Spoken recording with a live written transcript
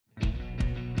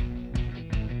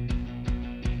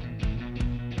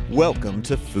Welcome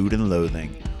to Food and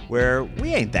Loathing, where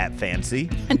we ain't that fancy.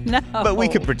 No. But we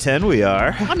could pretend we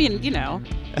are. I mean, you know.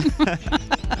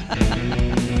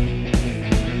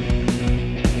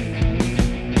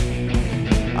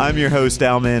 I'm your host,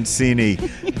 Al Mancini.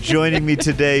 Joining me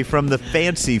today from the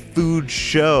Fancy Food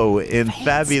Show in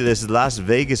fabulous Las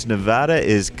Vegas, Nevada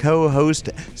is co-host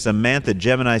Samantha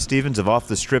Gemini Stevens of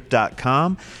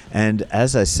OffTheStrip.com. And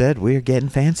as I said, we are getting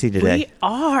fancy today. We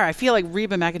are. I feel like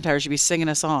Reba McEntire should be singing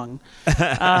a song.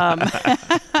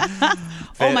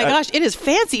 Oh my gosh, it is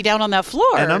fancy down on that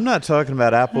floor. And I'm not talking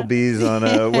about Applebee's on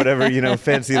whatever,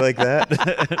 fancy like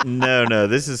that. No,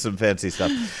 this is some fancy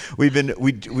stuff. We've been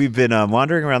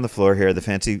wandering around the floor here at the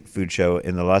Fancy Food Show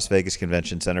in the Las Vegas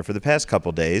Convention Center for the past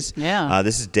couple days. Yeah.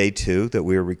 This is day 2 that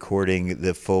we're recording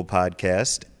the full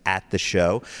podcast at the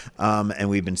show, and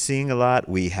we've been seeing a lot.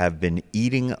 We have been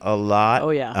eating a lot.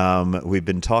 Oh yeah. We've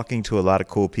been talking to a lot of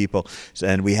cool people,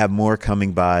 and we have more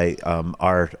coming by.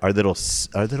 Our little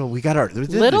we got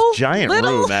this giant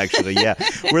room actually. Yeah,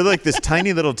 we're like this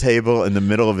tiny little table in the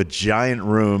middle of a giant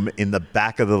room in the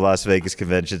back of the Las Vegas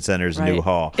Convention Center's new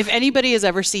hall. If anybody has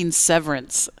ever seen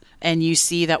Severance and you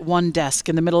see that one desk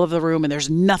in the middle of the room and there's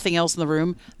nothing else in the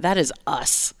room, that is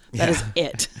us. That is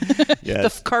it.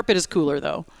 Yes. The carpet is cooler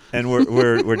though. And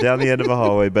we're down the end of a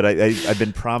hallway, but I've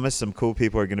been promised some cool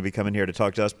people are going to be coming here to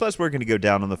talk to us. Plus, we're going to go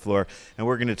down on the floor and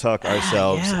we're going to talk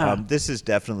ourselves. Yeah. This is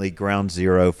definitely ground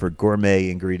zero for gourmet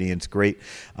ingredients.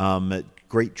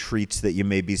 Great treats that you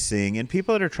may be seeing, and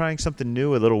people that are trying something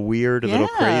new, a little weird, a little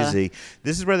crazy.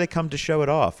 This is where they come to show it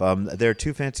off. There are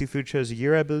 2 fancy food shows a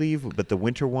year, I believe, but the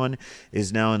winter one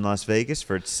is now in Las Vegas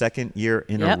for its 2nd year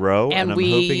in a row, and I'm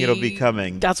hoping it'll be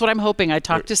coming. That's what I'm hoping. I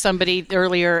talked to somebody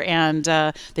earlier, and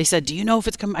they said, "Do you know if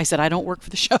it's coming?" I said, "I don't work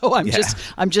for the show.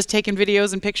 I'm just taking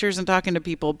videos and pictures and talking to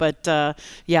people." But I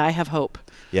have hope.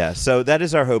 Yeah, so that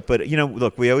is our hope. But,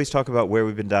 look, we always talk about where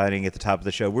we've been dining at the top of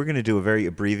the show. We're going to do a very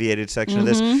abbreviated section of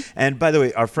this. And, by the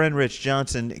way, our friend Rich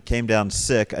Johnson came down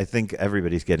sick. I think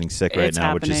everybody's getting sick right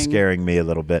now, which is scaring me a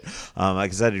little bit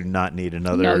because I do not need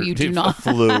another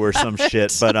flu or some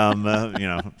shit. But,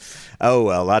 oh,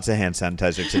 well, lots of hand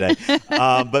sanitizer today.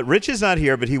 But Rich is not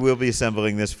here, but he will be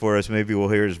assembling this for us. Maybe we'll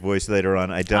hear his voice later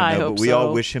on. I don't know. But we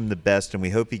all wish him the best, and we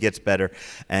hope he gets better.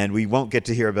 And we won't get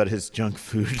to hear about his junk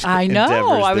food I know.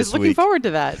 endeavors I was looking forward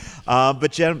to that.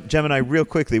 But Gemini, real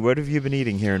quickly, what have you been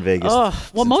eating here in Vegas?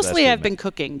 Well, mostly I've been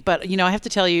cooking, but I have to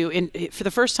tell you, for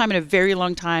the first time in a very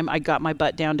long time, I got my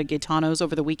butt down to Gaetano's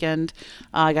over the weekend.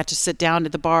 I got to sit down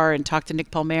at the bar and talk to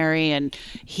Nick Palmieri, and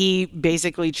he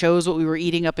basically chose what we were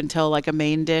eating up until like a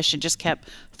main dish and just kept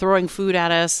throwing food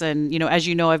at us. And as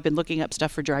you know, I've been looking up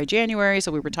stuff for Dry January,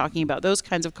 so we were talking about those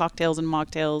kinds of cocktails and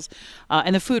mocktails,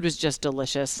 and the food was just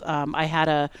delicious. I had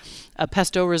a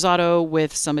pesto risotto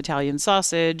with some Italian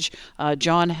sausage.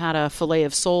 John had a filet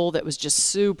of sole that was just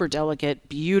super delicate,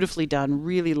 beautifully done,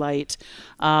 really light.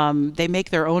 They make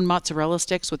their own mozzarella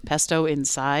sticks with pesto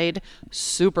inside.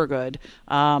 Super good.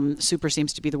 Super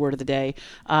seems to be the word of the day.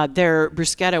 Their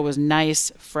bruschetta was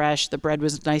nice, fresh. The bread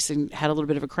was nice and had a little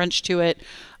bit of a crunch to it.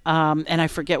 And I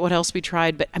forget what else we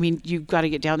tried, but I mean, you've got to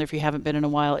get down there if you haven't been in a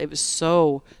while. It was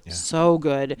so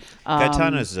good.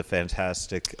 Gaetano's is a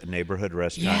fantastic neighborhood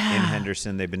restaurant in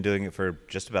Henderson. They've been doing it for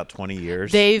just about 20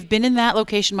 years. They've been in that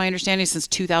location, my understanding, since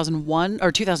 2001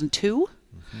 or 2002.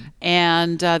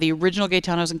 And the original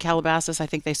Gaetano's in Calabasas, I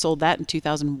think they sold that in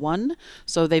 2001.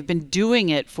 So they've been doing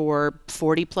it for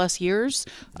 40 plus years.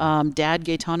 Dad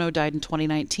Gaetano died in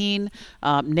 2019.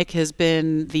 Nick has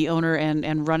been the owner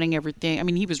and running everything. I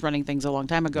mean, he was running things a long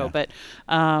time ago, but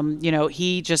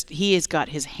he has got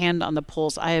his hand on the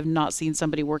pulse. I have not seen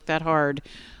somebody work that hard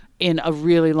in a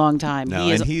really long time. No,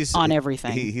 he is he's on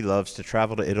everything. He loves to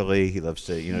travel to Italy. He loves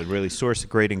to really source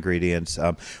great ingredients.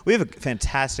 We have a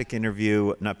fantastic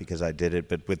interview, not because I did it,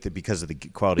 but because of the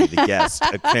quality of the guest.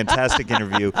 A fantastic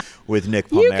interview with Nick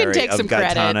Palmieri of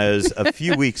Gaetano's a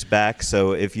few weeks back.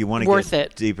 So if you want to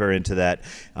get deeper into that,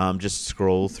 just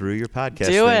scroll through your podcast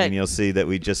and you'll see that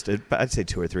we just, I'd say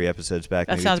 2 or 3 episodes back,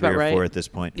 that maybe sounds 3 about or right. 4 at this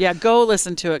point. Yeah, go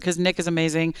listen to it because Nick is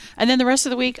amazing. And then the rest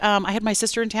of the week, I had my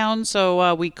sister in town,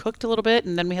 so we cooked a little bit,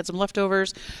 and then we had some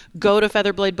leftovers. Go to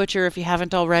Featherblade Butcher if you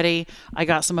haven't already. I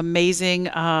got some amazing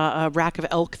rack of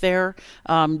elk there.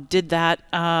 Did that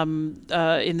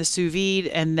in the sous vide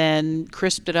and then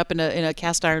crisped it up in a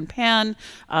cast iron pan.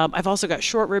 I've also got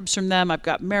short ribs from them. I've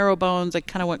got marrow bones. I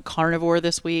kind of went carnivore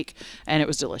this week, and it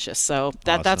was delicious. So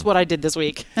that's what I did this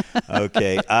week.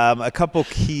 Okay. A couple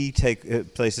key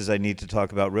places I need to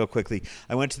talk about real quickly.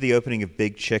 I went to the opening of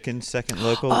Big Chicken's second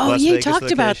local Las Vegas talked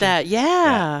location. About that.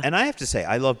 Yeah. And I have to say,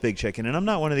 I love Big Chicken, and I'm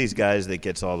not one of these guys that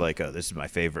gets all like, oh, this is my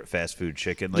favorite fast food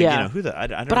chicken. Like, who the, I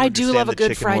don't But I do love a good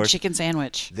chicken fried chicken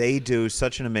sandwich. They do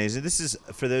such an amazing, this is,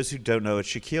 for those who don't know, it's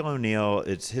Shaquille O'Neal.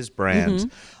 It's his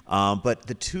brand. But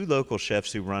the two local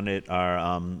chefs who run it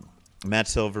are Matt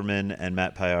Silverman and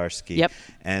Matt Piarski. Yep.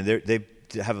 And they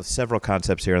have several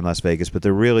concepts here in Las Vegas, but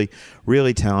they're really,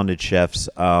 really talented chefs.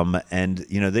 And,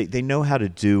 they know how to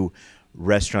do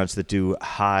restaurants that do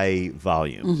high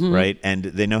volume, right? And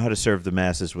they know how to serve the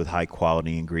masses with high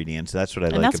quality ingredients. That's what I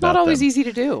like about them. And that's not always easy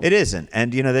to do. It isn't.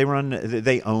 And,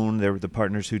 they're the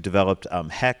partners who developed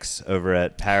Hex over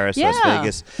at Paris, Las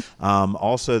Vegas.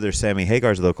 Also, they're Sammy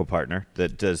Hagar's local partner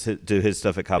that do his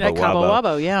stuff at Cabo Wabo. Cabo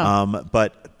Wabo, yeah.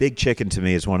 But Big Chicken to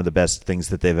me is one of the best things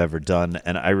that they've ever done,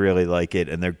 and I really like it,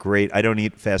 and they're great. I don't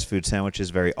eat fast food sandwiches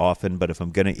very often, but if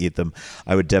I'm going to eat them,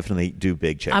 I would definitely do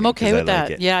Big Chicken. I'm okay with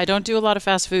that. Yeah, I don't do a lot of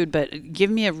fast food, but give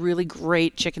me a really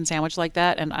great chicken sandwich like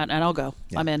that, and I'll go.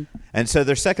 Yeah. I'm in. And so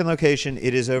their second location,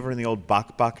 it is over in the old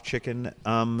Bok Bok Chicken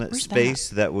space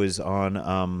that was on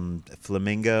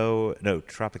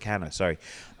Tropicana, sorry.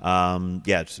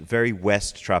 It's very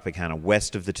west Tropicana,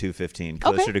 west of the 215,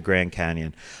 closer to Grand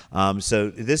Canyon. So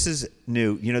this is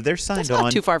new. They're signed on. That's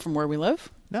not too far from where we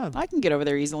live. No. I can get over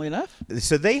there easily enough.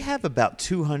 So they have about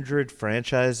 200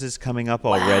 franchises coming up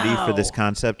already for this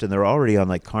concept, and they're already on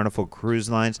like Carnival Cruise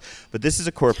Lines. But this is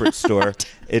a corporate store.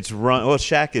 It's run. Well,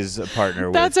 Shaq is a partner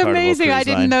with Carnival Cruise Line. That's amazing. I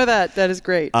didn't know that. That is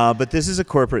great. But this is a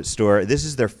corporate store. This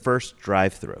is their first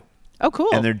drive-through. Oh, cool.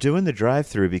 And they're doing the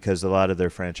drive-through because a lot of their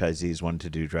franchisees wanted to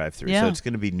do drive-through. So it's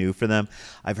going to be new for them.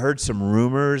 I've heard some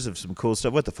rumors of some cool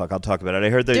stuff. What the fuck? I'll talk about it.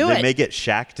 I heard they may get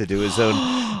Shaq to do his own.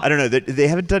 I don't know. They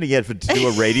haven't done it yet, but to do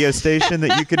a radio station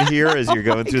that you can hear as you're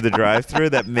going through the drive-through,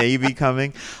 that may be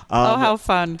coming. How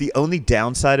fun. The only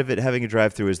downside of it having a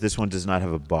drive-through is this one does not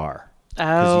have a bar.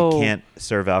 Because you can't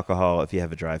serve alcohol if you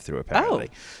have a drive-through, apparently.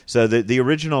 So the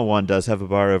original one does have a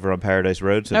bar over on Paradise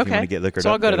Road, so if you want to get liquored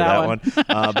up, I'll go to that one.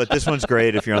 But this one's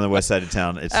great if you're on the west side of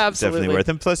town. It's definitely worth it.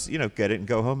 And plus, get it and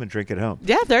go home and drink at home.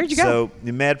 Yeah, there you go. So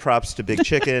mad props to Big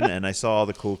Chicken, and I saw all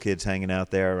the cool kids hanging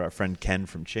out there. Our friend Ken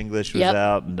from Chinglish was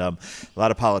out, and a lot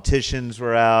of politicians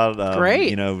were out.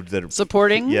 Great. That are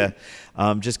supporting. Yeah,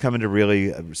 just coming to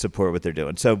really support what they're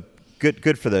doing. So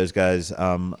good for those guys.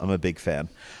 I'm a big fan.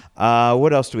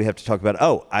 What else do we have to talk about?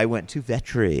 Oh, I went to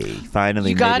Vetri.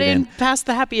 Finally, you got in past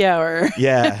the happy hour.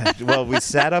 Yeah. Well, we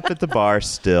sat up at the bar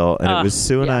still, and it was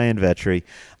Sue and I in Vetri.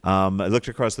 I looked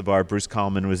across the bar. Bruce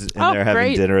Coleman was in there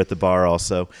having dinner at the bar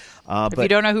also. If you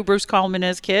don't know who Bruce Coleman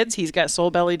is, kids, he's got Soul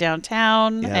Belly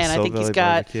downtown, and I think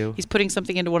he's putting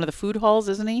something into one of the food halls,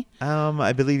 isn't he?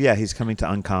 I believe, he's coming to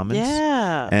Uncommons.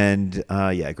 Yeah. And,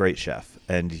 great chef.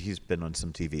 And he's been on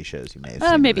some TV shows. You may have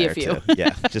seen maybe him a few. Too.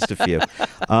 Yeah, just a few.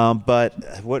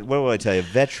 But what will I tell you?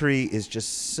 Vetri is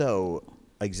just so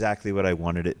exactly what I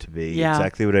wanted it to be.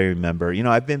 Exactly what I remember.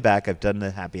 I've been back. I've done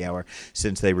the happy hour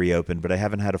since they reopened, but I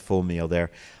haven't had a full meal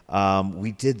there.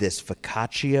 We did this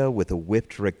focaccia with a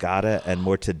whipped ricotta and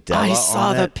mortadella on it. I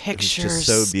saw the pictures. It was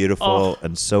just so beautiful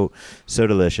and so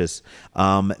delicious.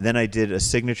 Then I did a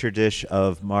signature dish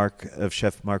of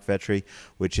Chef Mark Vetri,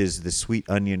 which is the sweet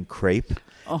onion crepe.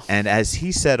 Oh. And as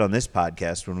he said on this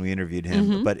podcast when we interviewed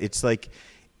him, but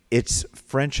it's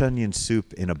French onion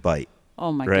soup in a bite.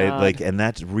 Oh my God. And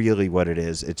that's really what it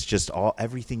is. It's just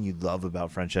everything you love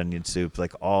about French onion soup,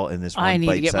 all in this one I need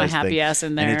to get my bite-sized happy thing. ass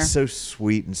in there. And it's so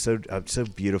sweet and so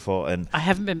beautiful. And I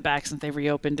haven't been back since they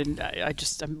reopened, and I'm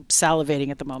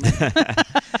salivating at the moment.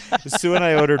 Sue and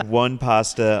I ordered one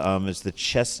pasta. It's the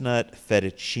chestnut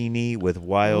fettuccine with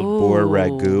wild boar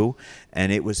ragu,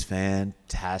 and it was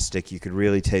fantastic. You could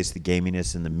really taste the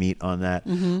gaminess and the meat on that.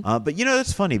 But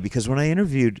that's funny because when I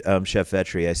interviewed Chef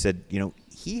Vetri, I said,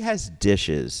 he has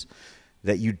dishes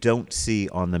that you don't see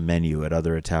on the menu at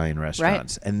other Italian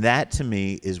restaurants. Right. And that, to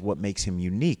me, is what makes him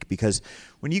unique. Because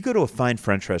when you go to a fine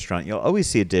French restaurant, you'll always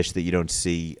see a dish that you don't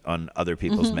see on other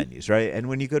people's menus, right? And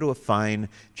when you go to a fine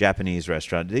Japanese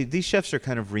restaurant, these chefs are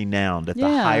kind of renowned at the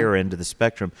higher end of the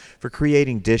spectrum for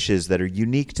creating dishes that are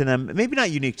unique to them. Maybe not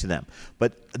unique to them,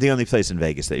 but the only place in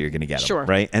Vegas that you're going to get them,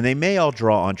 right? And they may all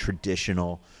draw on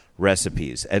traditional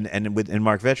recipes. And in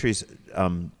Mark Vetri's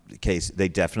case, they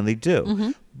definitely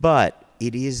do. But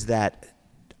it is that,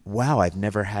 wow, I've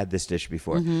never had this dish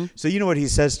before. So you know what he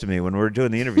says to me when we're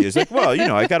doing the interview? He's like, well,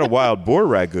 I got a wild boar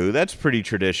ragu. That's pretty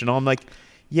traditional. I'm like,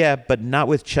 yeah, but not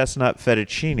with chestnut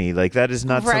fettuccine. That is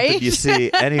not something you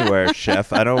see anywhere,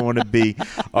 chef. I don't want to be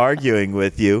arguing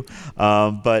with you.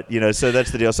 But, so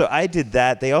that's the deal. So I did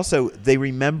that. They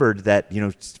remembered that,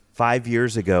 5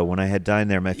 years ago when I had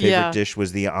dined there, my favorite dish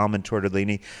was the almond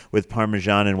tortellini with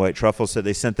Parmesan and white truffles. So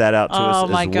they sent that out to us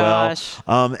as gosh.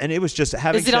 well. And it was just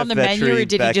having Is it on the menu, or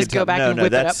did he just go back and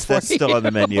whip it up for that's you? still on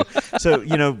the menu. So,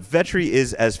 Vetri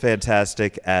is as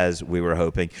fantastic as we were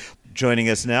hoping. Joining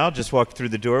us now, just walked through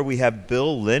the door, we have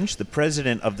Bill Lynch, the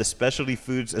president of the Specialty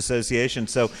Foods Association.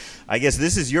 So I guess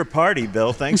this is your party,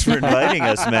 Bill. Thanks for inviting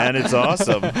us, man. It's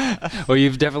awesome. Well,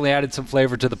 you've definitely added some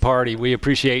flavor to the party. We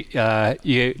appreciate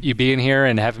you being here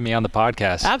and having me on the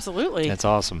podcast. Absolutely. That's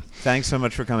awesome. Thanks so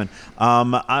much for coming.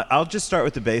 I'll just start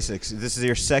with the basics. This is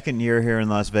your second year here in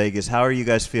Las Vegas. How are you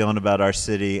guys feeling about our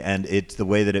city and it's the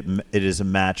way that it is a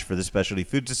match for the Specialty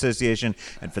Foods Association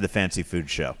and for the Fancy Food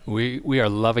Show? We are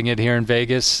loving it here in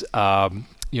Vegas.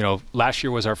 Last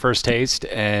year was our first taste,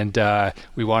 and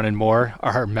we wanted more.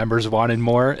 Our members wanted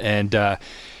more, and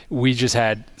we just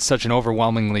had such an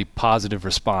overwhelmingly positive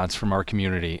response from our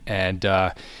community. And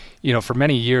for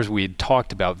many years we had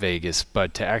talked about Vegas,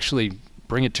 but to actually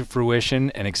bring it to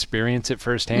fruition and experience it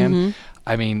firsthand,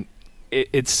 I mean,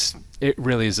 it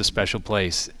really is a special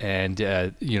place. And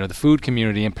the food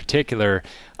community in particular,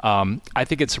 I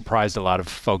think it surprised a lot of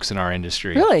folks in our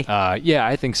industry. Really? Yeah,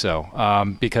 I think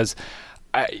so. Because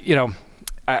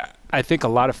I think a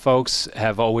lot of folks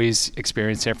have always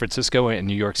experienced San Francisco and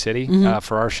New York City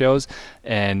for our shows,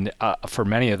 and for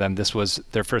many of them, this was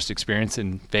their first experience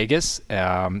in Vegas.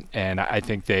 And I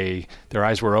think their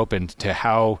eyes were opened to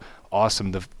how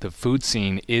awesome the food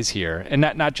scene is here, and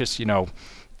not just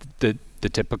the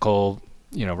typical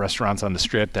restaurants on the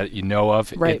Strip that you know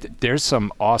of. Right. There's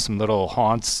some awesome little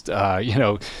haunts,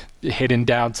 hidden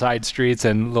down side streets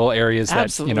and little areas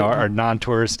Absolutely. that are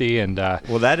non-touristy. And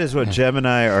well, that is what Jem and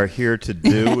I are here to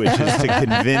do, which is to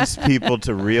convince people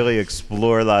to really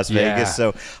explore Las Vegas.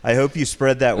 So I hope you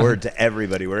spread that word to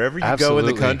everybody. Wherever you go in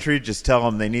the country, just tell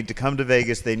them they need to come to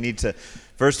Vegas. They need to,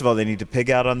 first of all, they need to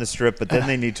pig out on the Strip, but then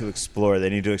they need to explore.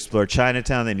 They need to explore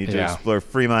Chinatown. They need to explore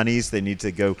Fremont East. They need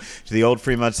to go to the old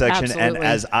Fremont section. Absolutely. And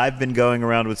as I've been going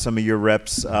around with some of your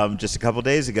reps just a couple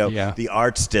days ago, the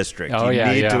Arts District. You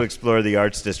need to explore the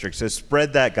Arts District. So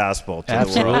spread that gospel to the world.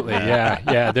 Absolutely,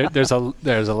 yeah. There's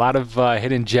a lot of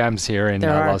hidden gems here in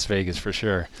Las Vegas for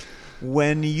sure.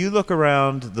 When you look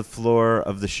around the floor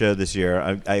of the show this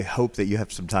year, I hope that you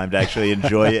have some time to actually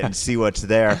enjoy it and see what's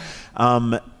there.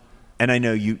 And I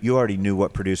know you already knew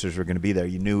what producers were going to be there.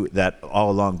 You knew that all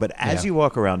along. But as you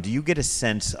walk around, do you get a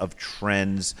sense of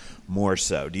trends more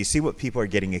so? Do you see what people are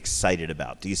getting excited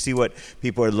about? Do you see what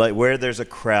people are like, where there's a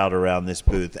crowd around this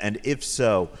booth? And if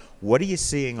so, what are you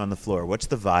seeing on the floor? What's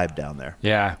the vibe down there?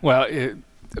 Yeah, well,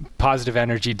 positive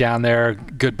energy down there,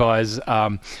 good buzz.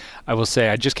 I will say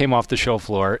I just came off the show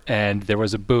floor, and there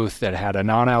was a booth that had a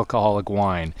non-alcoholic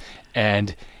wine.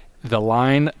 And the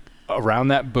line around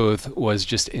that booth was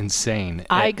just insane.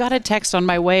 I got a text on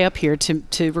my way up here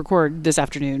to record this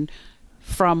afternoon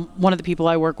from one of the people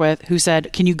I work with who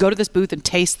said, "Can you go to this booth and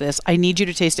taste this? I need you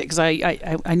to taste it because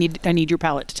I need your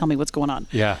palate to tell me what's going on."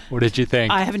 Yeah. What did you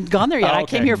think? I haven't gone there yet. Okay. I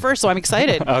came here first, so I'm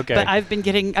excited. Okay. But I've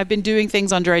been doing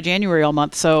things on Dry January all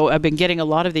month, so I've been getting a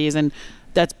lot of these, and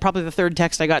that's probably the third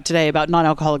text I got today about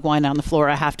non-alcoholic wine on the floor.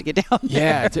 I have to get down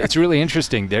there. Yeah, it's really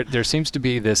interesting. There seems to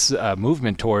be this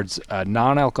movement towards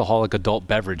non-alcoholic adult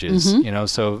beverages.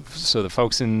 So the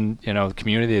folks in the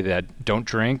community that don't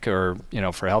drink or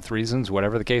for health reasons,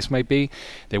 whatever the case might be,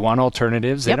 they want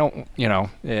alternatives. They don't.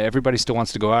 Everybody still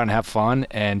wants to go out and have fun,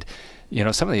 and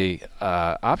some of the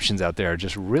options out there are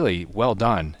just really well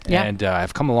done, and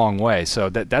have come a long way. So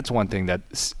that's one thing that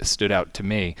stood out to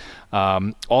me.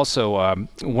 Also,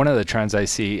 one of the trends I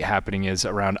see happening is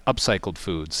around upcycled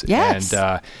foods. Yes.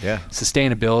 And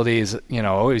sustainability is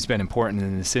always been important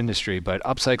in this industry, but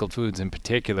upcycled foods in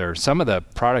particular, some of the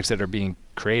products that are being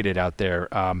created out there,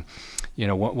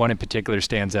 one in particular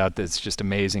stands out that's just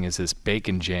amazing is this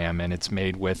bacon jam, and it's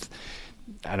made with,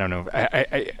 I don't know,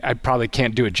 I probably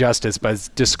can't do it justice, but it's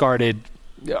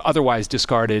otherwise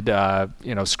discarded,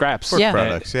 scraps. Pork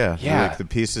products, like the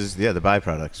pieces, the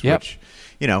byproducts, which,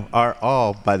 are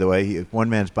all, by the way, one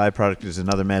man's byproduct is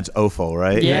another man's offal,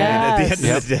 right? Yes. At the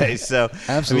end of the day. So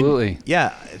absolutely.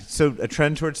 So a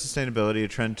trend towards sustainability, a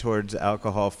trend towards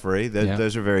alcohol-free.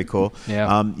 Those are very cool.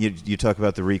 Yeah. You talk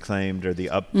about the reclaimed or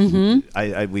the up.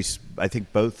 I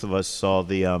think both of us saw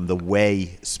the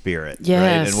Way Spirit. Yes.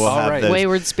 Right? And we'll have those,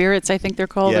 Wayward Spirits, I think they're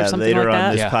called, or something later like that.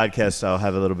 on this podcast, I'll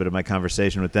have a little bit of my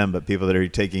conversation with them. But people that are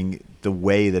taking the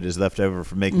whey that is left over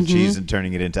from making cheese and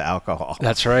turning it into alcohol.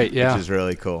 That's right. Yeah. Which is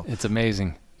really cool. It's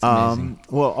amazing. amazing.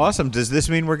 Well, awesome. Does this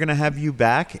mean we're going to have you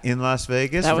back in Las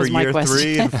Vegas That for was my year question.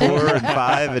 3 and 4 and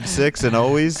 5 and 6 and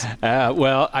always?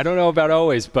 Well, I don't know about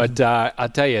always, but I'll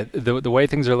tell you, the way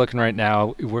things are looking right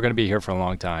now, we're going to be here for a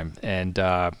long time. And,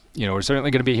 we're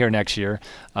certainly going to be here next year.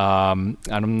 I'm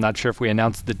not sure if we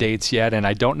announced the dates yet, and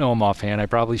I don't know them offhand. I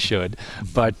probably should.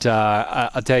 But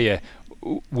I'll tell you,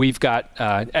 we've got,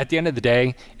 at the end of the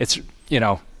day, it's,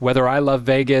 whether I love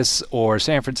Vegas or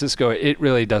San Francisco, it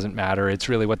really doesn't matter. It's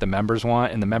really what the members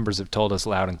want, and the members have told us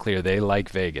loud and clear they like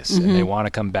Vegas and they want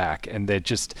to come back. And they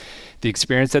just, the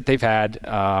experience that they've had,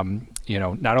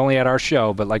 not only at our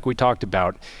show, but like we talked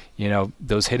about,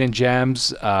 those hidden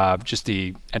gems, just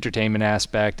the entertainment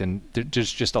aspect, and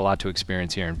there's just a lot to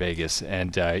experience here in Vegas.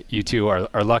 And you two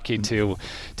are lucky to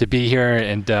be here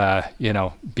and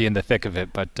be in the thick of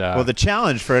it. But well, the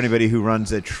challenge for anybody who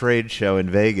runs a trade show in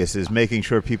Vegas is making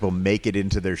sure people make it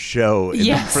into their show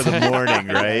for the morning,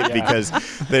 right? Because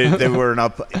they weren't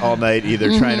up all night either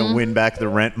trying to win back the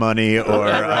rent money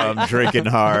or drinking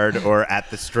hard or at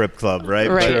the strip club, right?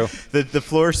 Right. But the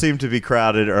floor seemed to be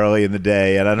crowded early in the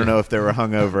day, and I don't know if they were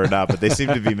hungover or not, but they seem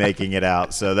to be making it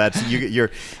out. So that's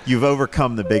you've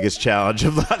overcome the biggest challenge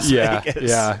of Las Vegas.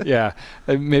 Yeah.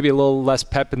 Maybe a little less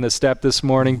pep in the step this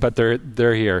morning, but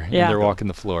they're here and they're walking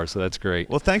the floor, so that's great.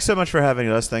 Well, thanks so much for having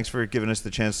us. Thanks for giving us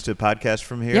the chance to podcast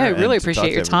from here. Yeah, I really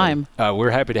appreciate your time.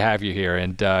 We're happy to have you here,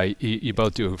 and you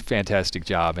both do a fantastic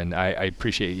job, and I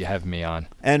appreciate you having me on.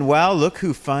 And wow, look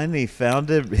who finally found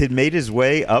it. He made his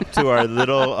way up to our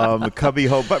little cubby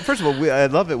hole. But first of all, I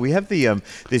love it. We have the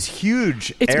this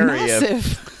huge area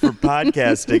for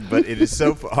podcasting, but it is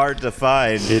so hard to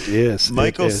find. It is.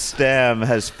 Michael Stamm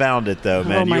has found it, though,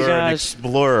 man. Oh, You're gosh. an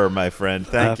explorer, my friend.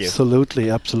 Thank you.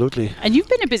 Absolutely. And you've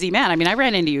been a busy man. I mean, I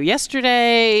ran into you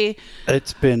yesterday.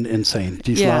 It's been insane.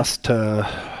 These last 4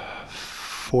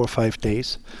 or 5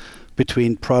 days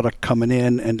between product coming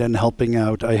in and then helping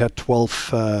out. I had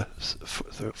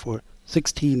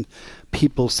 16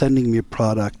 people sending me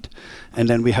product, and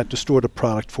then we had to store the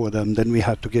product for them. Then we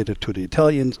had to get it to the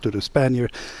Italians, to the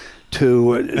Spaniards,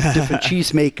 to different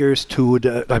cheesemakers,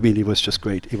 it was just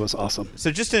great. It was awesome.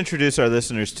 So just to introduce our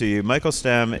listeners to you, Michael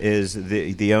Stamm is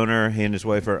the owner. He and his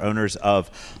wife are owners of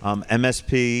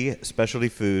MSP Specialty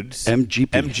Foods.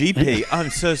 MGP. I'm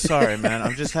so sorry, man.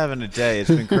 I'm just having a day. It's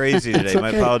been crazy today. My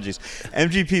apologies.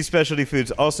 MGP Specialty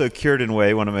Foods, also Cured and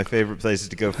Way, one of my favorite places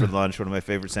to go for lunch, one of my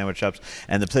favorite sandwich shops,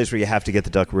 and the place where you have to get the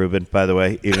duck Reuben, by the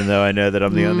way, even though I know that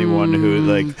I'm the only one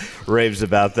who raves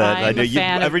about that. I'm a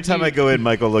fan every time I go in,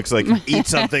 Michael looks like, eat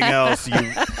something else, you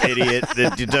idiot.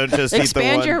 That you don't just eat the one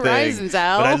Expand your thing. horizons,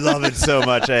 Al. But I love it so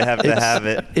much, I have to have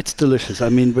it. It's delicious. I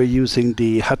mean, we're using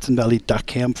the Hudson Valley duck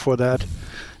ham for that.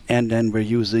 And then we're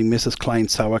using Mrs. Klein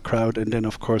sauerkraut. And then,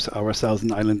 of course, our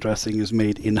Thousand Island dressing is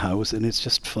made in-house. And it's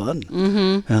just fun.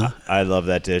 I love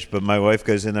that dish. But my wife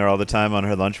goes in there all the time on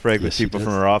her lunch break with people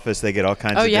from her office. They get all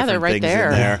kinds of different things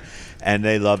in there. And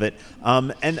they love it.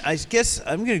 And I guess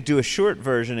I'm going to do a short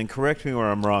version and correct me where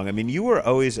I'm wrong. I mean, you were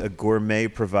always a gourmet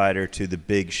provider to the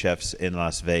big chefs in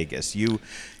Las Vegas.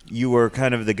 You were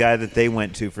kind of the guy that they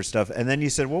went to for stuff. And then you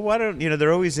said, well, why don't,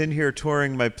 they're always in here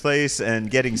touring my place and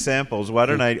getting samples. Why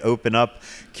don't I open up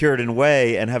Cured and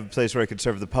Way and have a place where I could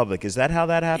serve the public? Is that how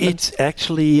that happened? It's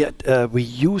actually, we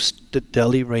used the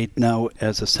deli right now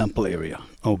as a sample area.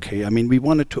 Okay. I mean, we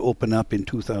wanted to open up in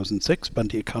 2006, but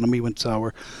the economy went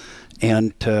sour.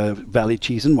 And Valley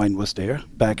Cheese and Wine was there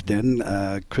back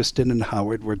then. Kristen and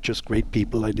Howard were just great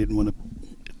people. I didn't want to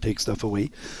take stuff away.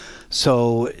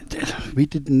 So we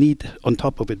didn't need, on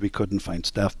top of it, we couldn't find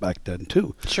staff back then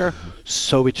too. Sure.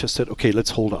 So we just said, okay, let's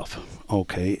hold off.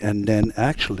 Okay. And then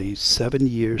actually 7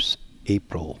 years,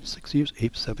 April,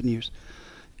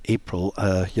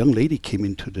 a young lady came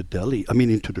into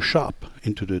into the shop,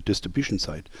 into the distribution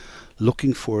side,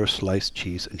 looking for sliced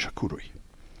cheese and charcuterie.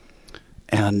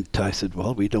 And I said,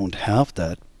 well, we don't have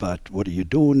that, but what are you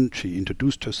doing? She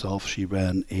introduced herself. She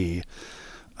ran a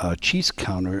cheese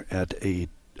counter at a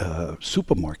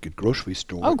supermarket, grocery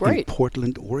store in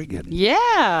Portland, Oregon.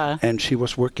 Yeah. And she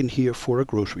was working here for a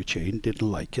grocery chain, didn't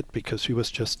like it because she was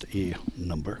just a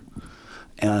number.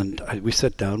 And we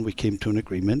sat down, we came to an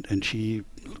agreement, and she,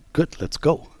 good, let's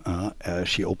go.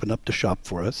 She opened up the shop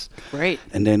for us. Great.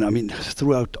 And then,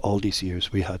 throughout all these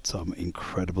years, we had some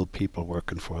incredible people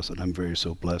working for us, and I'm very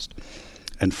so blessed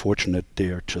and fortunate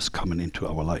they're just coming into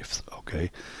our lives, okay?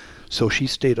 So she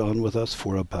stayed on with us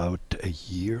for about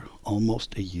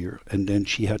almost a year, and then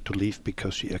she had to leave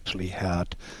because she actually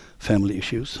had family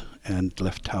issues and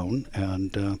left town.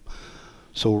 And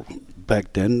so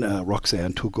back then,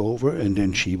 Roxanne took over, and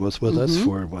then she was with us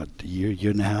for, a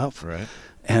year and a half. Right.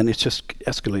 And it's just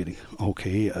escalating.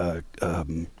 Okay.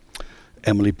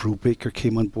 Emily Brubaker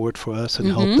came on board for us and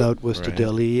helped out with the Right.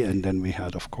 deli. And then we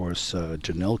had, of course,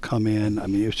 Janelle come in. I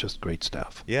mean, it was just great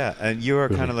staff. Yeah, and you are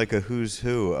Really. kind of like a who's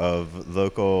who of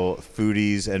local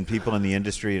foodies and people in the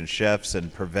industry and chefs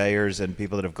and purveyors and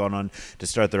people that have gone on to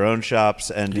start their own shops.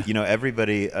 And, you know,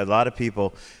 everybody, a lot of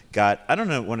people got, I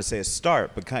don't want to say a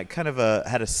start, but kind of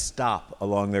had a stop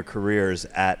along their careers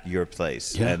at your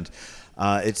place. Yeah. And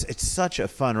it's such a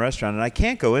fun restaurant, and I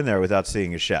can't go in there without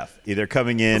seeing a chef, either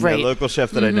coming in, Right. a local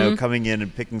chef that I know coming in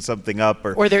and picking something up,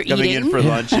 Or they're coming eating. in for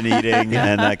lunch and eating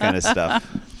and that kind of stuff.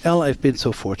 Al, I've been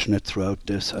so fortunate throughout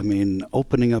this. I mean,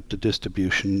 opening up the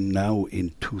distribution now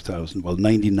in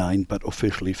 99, but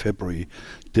officially February.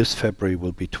 This February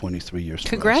will be 23 years for us.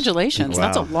 Congratulations.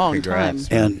 That's a Wow. long Congrats.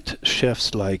 time. And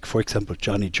chefs like, for example,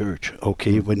 Johnny Church.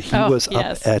 Okay, when he Oh, was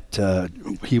yes. up at,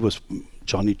 he was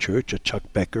Johnny Church at Chuck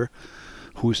Becker,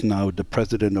 who's now the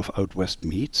president of Out West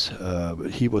Meats.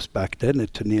 He was back then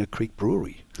at Tenea Creek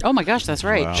Brewery. Oh my gosh, that's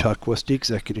right. Wow. Chuck was the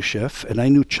executive chef, and I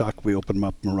knew Chuck. We opened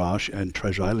up Mirage and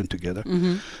Treasure Island together,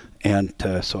 and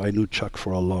so I knew Chuck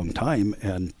for a long time.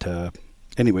 And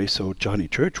anyway, so Johnny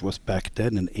Church was back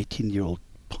then an 18-year-old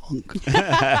punk.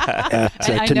 at,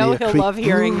 And I know Tenea he'll Creek love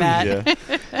hearing Brewery. that.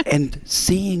 Yeah. And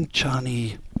seeing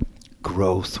Johnny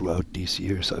grow throughout these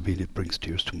years, I mean, it brings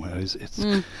tears to my eyes. It's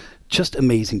just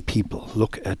amazing people.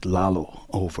 Look at Lalo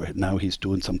over it. Now he's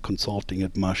doing some consulting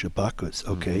at Masha Bacchus,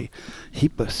 okay? He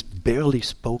barely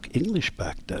spoke English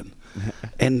back then.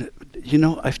 And, you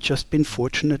know, I've just been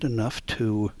fortunate enough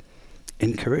to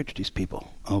encourage these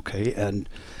people, okay? And,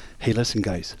 hey, listen,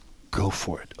 guys, go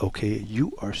for it, okay?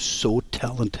 You are so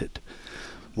talented.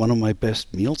 One of my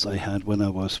best meals I had when I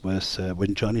was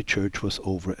when Johnny Church was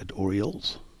over at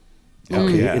Orioles.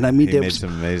 Okay, Yeah. and I mean he there made was some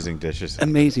amazing dishes.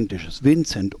 amazing dishes.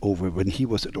 Vincent over when he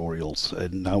was at Orioles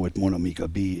and now at Mon Omega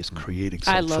B is creating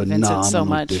some I love phenomenal Vincent so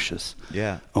much. dishes.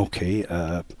 Yeah. Okay,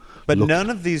 But look- none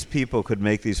of these people could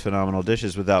make these phenomenal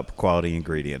dishes without quality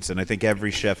ingredients. And I think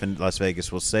every chef in Las Vegas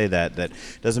will say that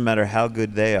doesn't matter how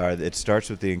good they are, it starts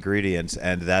with the ingredients,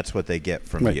 and that's what they get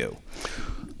from Right. you.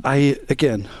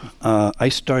 I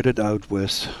started out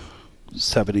with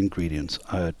 7 ingredients: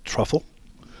 truffle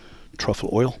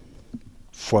oil,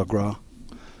 foie gras,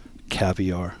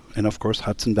 caviar, and of course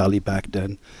Hudson Valley back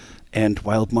then, and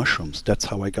wild mushrooms. That's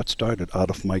how I got started out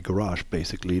of my garage,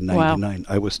 basically in Wow. 99.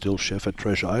 I was still chef at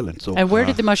Treasure Island. So, And where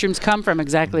did the mushrooms come from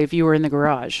exactly if you were in the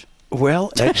garage?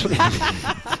 well, actually,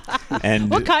 And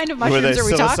What kind of were they mushrooms are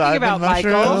we talking psilocybin about,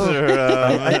 Michael? mushrooms, or,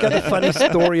 I got a funny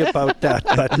story about that,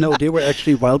 but no, they were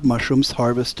actually wild mushrooms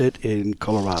harvested in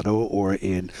Colorado or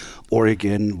in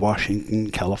Oregon,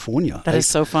 Washington, California. That is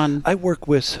so fun. I work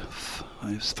with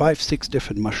 5-6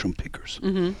 different mushroom pickers.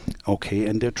 Okay,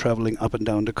 and they're traveling up and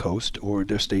down the coast, or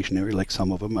they're stationary, like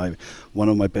some of them. One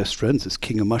of my best friends is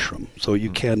King of Mushroom, so you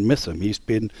can't miss him.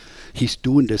 He's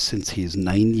doing this since he's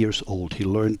 9 years old. He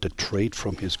learned the trade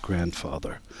from his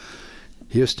grandfather.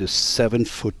 Here's this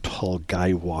 7-foot-tall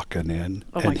guy walking in,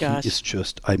 Oh my and gosh. he is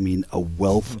just, I mean, a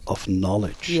wealth of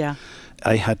knowledge. Yeah.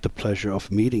 I had the pleasure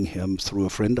of meeting him through a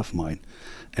friend of mine,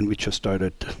 and we just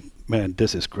started, man,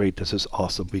 this is great, this is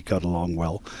awesome, we got along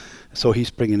well. So he's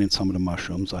bringing in some of the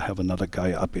mushrooms. I have another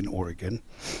guy up in Oregon.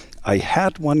 I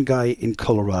had one guy in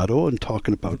Colorado and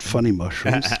talking about funny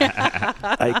mushrooms.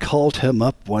 I called him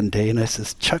up one day and I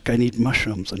says, Chuck, I need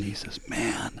mushrooms. And he says,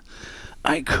 man,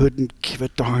 I couldn't give a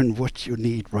darn what you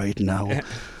need right now.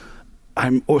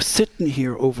 I'm sitting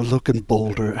here overlooking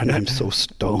Boulder, and I'm so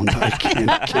stoned I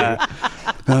can't care.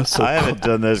 So I haven't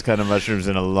done those kind of mushrooms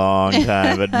in a long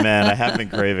time, but man, I have been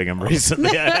craving them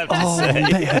recently, I have to oh say.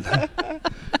 man!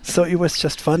 So it was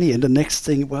just funny, and the next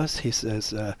thing was he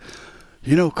says,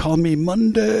 call me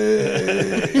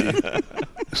Monday.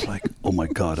 It's like, oh my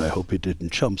God, I hope he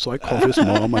didn't chump. So I called his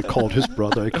mom, I called his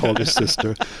brother, I called his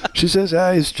sister. She says,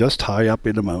 he's just high up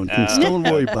in the mountains. Don't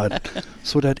worry about it.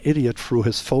 So that idiot threw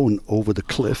his phone over the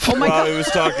cliff. Oh my While God. he was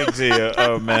talking to you,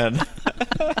 oh man.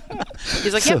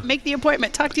 He's like, yep, make the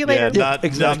appointment. Talk to you Yeah, later.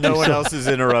 exactly. no one else is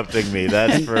interrupting me,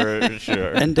 that's for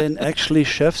sure. And then actually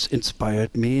chefs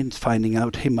inspired me in finding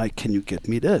out, hey Mike, can you get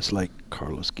me this? Like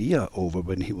Carlos Guia over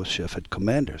when he was chef at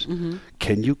Commanders.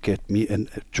 Can you get me, and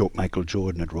Michael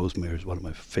Jordan at Rosemary is one of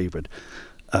my favorite,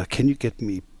 can you get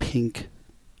me pink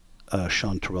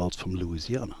chanterelles from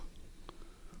Louisiana?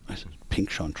 I said, pink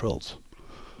chanterelles?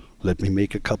 Let me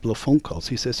make a couple of phone calls.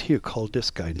 He says, here, call this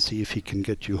guy and see if he can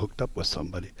get you hooked up with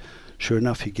somebody. Sure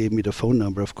enough, he gave me the phone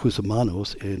number of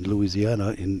Cusamanos in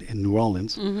Louisiana, in New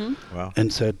Orleans, Wow.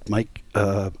 and said, Mike,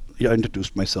 I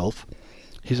introduced myself.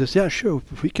 He says, yeah, sure,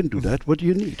 we can do that. What do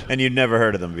you need? And you'd never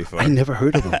heard of them before. I never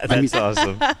heard of them. That's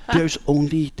awesome.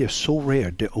 They're so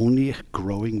rare. They're only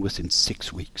growing within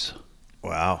 6 weeks.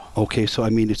 Wow. Okay, so I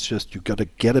mean, it's just you got to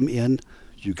get them in,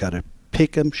 you got to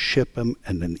pick them, ship them,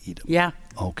 and then eat them. Yeah.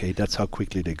 Okay, that's how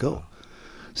quickly they go.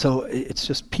 So it's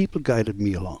just people guided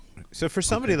me along. So for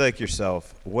somebody like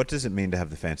yourself, what does it mean to have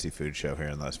the Fancy Food Show here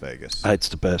in Las Vegas? It's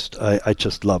the best. I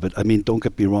just love it. I mean, don't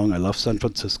get me wrong. I love San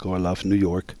Francisco. I love New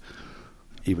York.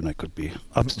 Even I could be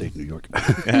upstate New York.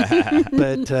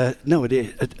 But no,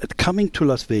 coming to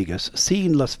Las Vegas,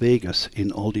 seeing Las Vegas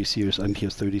in all these years, I'm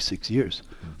here 36 years,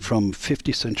 from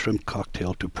 50 cent shrimp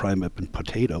cocktail to prime rib and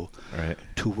potato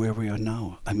to where we are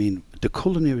now. I mean, the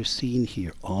culinary scene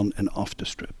here on and off the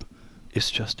Strip is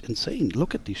just insane.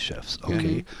 Look at these chefs,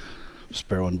 okay?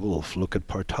 Sparrow and Wolf, look at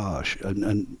Partage,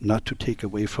 and not to take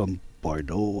away from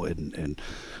Bordeaux and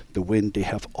the Wind, they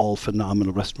have all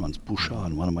phenomenal restaurants.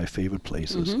 Bouchon, one of my favorite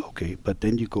places, okay? But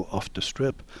then you go off the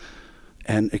Strip,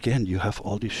 and again, you have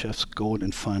all these chefs going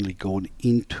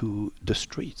into the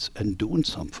streets and doing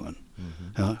something.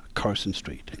 Carson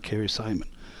Street, Carrie Simon.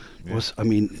 Was, I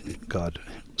mean, God,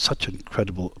 such an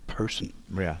incredible person.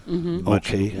 Yeah.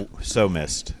 Okay. So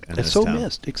missed. It's so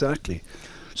missed, exactly.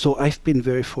 So I've been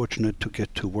very fortunate to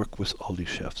get to work with all these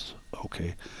chefs,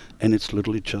 okay? And it's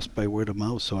literally just by word of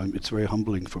mouth, so it's very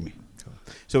humbling for me.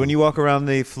 So when you walk around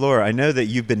the floor, I know that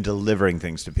you've been delivering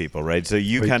things to people, right? So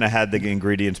you kind of had the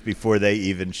ingredients before they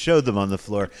even showed them on the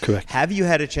floor. Correct. Have you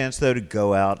had a chance, though, to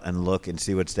go out and look and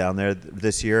see what's down there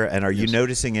this year? And are you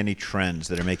noticing any trends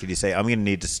that are making you say, I'm going to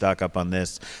need to stock up on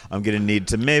this. I'm going to need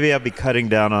to, maybe I'll be cutting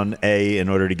down on A in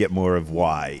order to get more of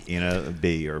Y,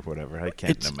 B or whatever. I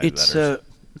can't know my letters.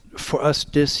 For us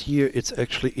this year, it's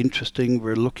actually interesting.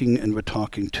 We're looking and we're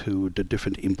talking to the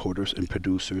different importers and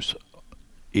producers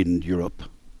in Europe.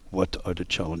 What are the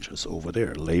challenges over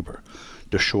there? Labor,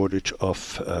 the shortage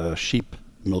of sheep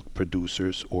milk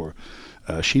producers or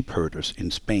sheep herders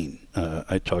in Spain.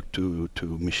 I talked to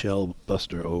Michelle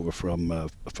Buster over from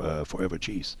Forever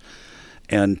Cheese,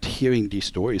 and hearing these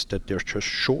stories that they're just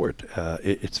short,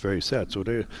 it's very sad. So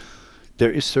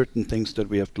there is certain things that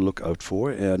we have to look out for,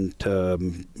 and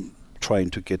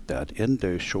trying to get that in.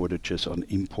 There's shortages on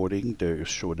importing. There's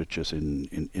shortages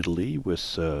in Italy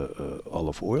with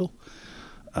olive oil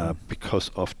because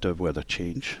of the weather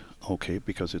change. Okay,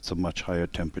 because it's a much higher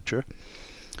temperature.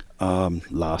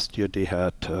 Last year they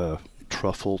had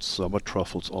truffles, summer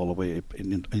truffles, all the way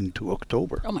into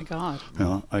October. Oh my God!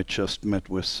 I just met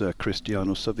with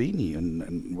Cristiano Savini,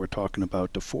 and we're talking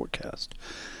about the forecast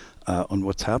on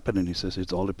what's happening. He says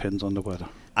it all depends on the weather.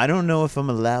 I don't know if I'm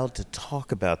allowed to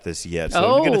talk about this yet,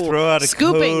 so I'm going to throw out a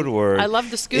scooping. Code word. I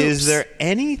love the scoops. Is there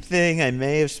anything I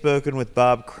may have spoken with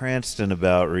Bob Cranston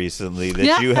about recently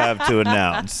that you have to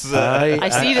announce? I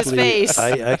see his face.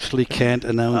 I actually can't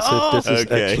announce it. This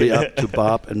is actually up to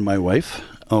Bob and my wife.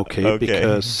 Okay.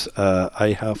 Because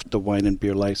I have the wine and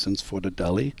beer license for the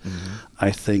deli.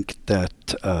 I think that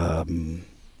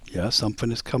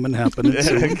something is happening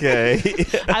soon. Okay.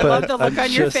 I love the look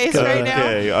on your face right now.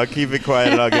 Okay, I'll keep it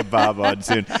quiet and I'll get Bob on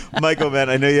soon. Michael, man,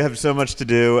 I know you have so much to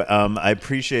do. I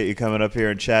appreciate you coming up here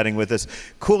and chatting with us.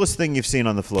 Coolest thing you've seen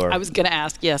on the floor? I was going to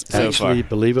ask, yes, please. Actually,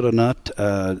 believe it or not,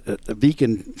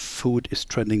 vegan food is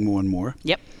trending more and more.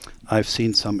 Yep. I've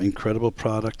seen some incredible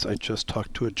products. I just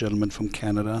talked to a gentleman from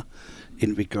Canada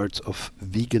in regards of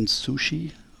vegan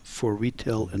sushi for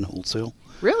retail and wholesale.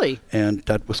 Really? And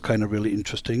that was kind of really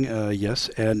interesting, yes.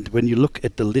 And when you look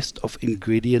at the list of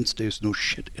ingredients, there's no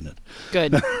shit in it.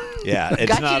 Good. Yeah,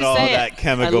 it's not all that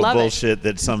chemical bullshit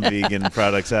that some vegan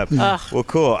products have. Well,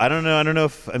 cool. I don't know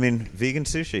if, vegan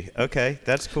sushi. Okay,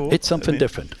 that's cool. It's something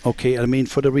different. Okay,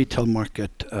 for the retail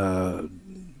market,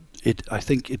 I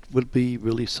think it will be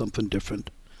really something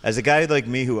different. As a guy like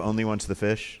me who only wants the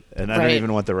fish, and I don't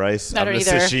even want the rice, I'm the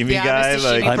either. sashimi guy. I'm a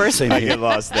sashimi person. I get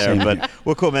lost there. But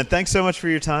well, cool, man. Thanks so much for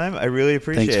your time. I really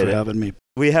appreciate it. Thanks for having me.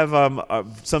 We have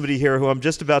somebody here who I'm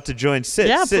just about to join.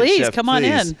 Sit, please, chef, come on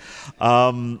in.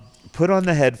 Put on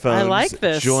the headphones. I like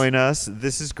this. Join us.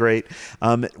 This is great.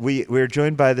 We're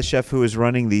joined by the chef who is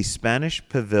running the Spanish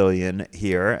Pavilion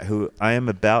here, who I am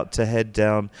about to head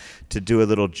down to do a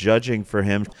little judging for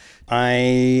him. I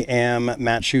am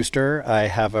Matt Schuster. I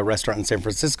have a restaurant in San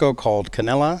Francisco called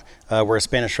Canela. We're a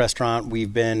Spanish restaurant.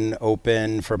 We've been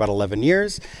open for about 11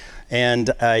 years.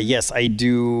 And yes, I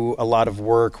do a lot of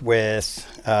work with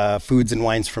foods and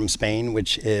wines from Spain,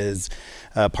 which is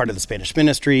part of the Spanish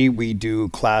ministry. We do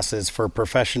classes for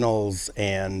professionals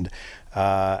and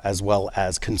as well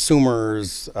as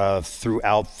consumers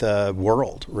throughout the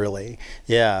world, really.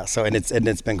 Yeah. So and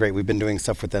it's been great. We've been doing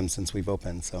stuff with them since we've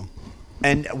opened. So.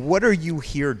 And what are you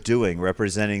here doing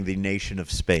representing the nation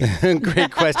of Spain?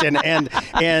 Great question, and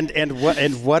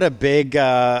what a big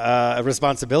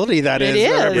responsibility that It is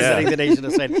is. representing the nation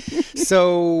of Spain.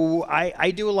 So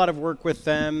I do a lot of work with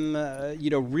them,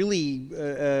 really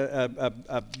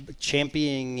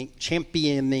championing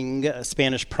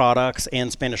Spanish products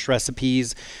and Spanish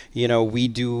recipes. We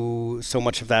do so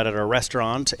much of that at our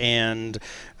restaurant, and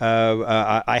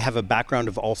I have a background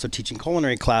of also teaching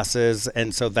culinary classes,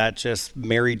 and so that just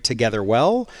married together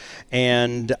well.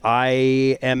 And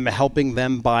I am helping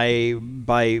them by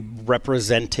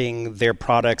representing their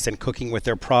products and cooking with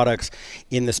their products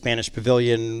in the Spanish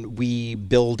Pavilion. We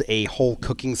build a whole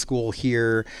cooking school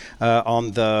here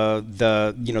on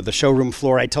the showroom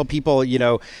floor. I tell people,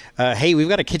 hey, we've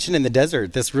got a kitchen in the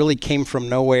desert. This really came from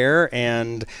nowhere,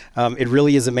 and it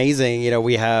really is amazing.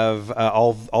 We have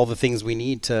all the things we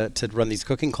need to run these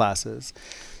cooking classes.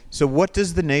 So what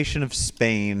does the nation of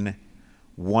Spain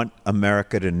want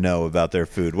America to know about their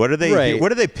food? What are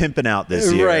they pimping out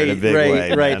this year in a big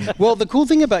way? Right. Man? Well, the cool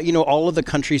thing about all of the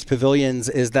country's pavilions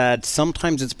is that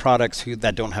sometimes it's products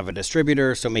that don't have a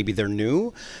distributor, so maybe they're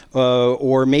new,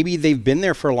 or maybe they've been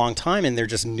there for a long time and they're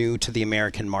just new to the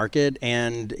American market.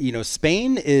 And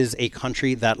Spain is a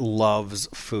country that loves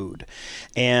food,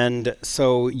 and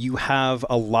so you have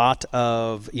a lot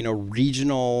of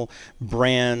regional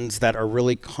brands that are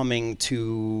really coming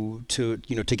to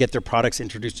get their products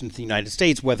introduced into the United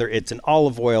States, whether it's an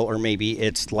olive oil or maybe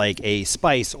it's like a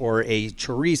spice or a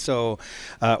chorizo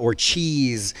or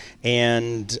cheese,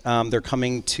 and they're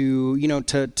coming to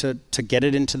get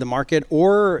it into the market,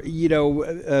 or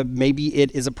maybe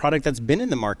it is a product that's been in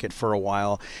the market for a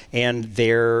while, and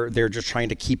they're just trying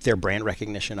to keep their brand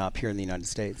recognition up here in the United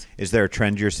States. Is there a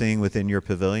trend you're seeing within your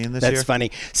pavilion this year? That's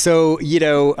funny. So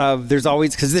there's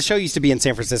always, because this show used to be in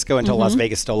San Francisco until Las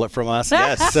Vegas stole it from us.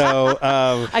 Yes. So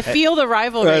I feel the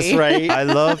rivalry. That's right. I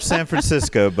love San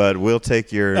Francisco, but we'll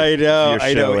take your I know.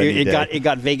 any day. It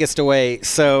got Vegas away.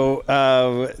 So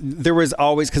there was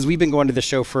always, because we've been going to the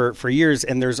show for years,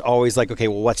 and there's always like, okay,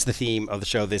 well, what's the theme of the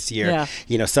show this year?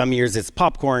 Yeah. Some years it's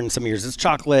popcorn, some years it's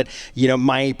chocolate.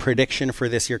 My prediction for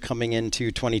this year coming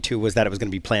into 22 was that it was going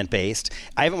to be plant-based.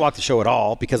 I haven't walked the show at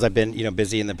all because I've been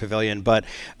busy in the pavilion, but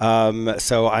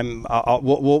so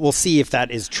we'll see if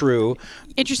that is true.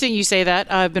 Interesting you say that.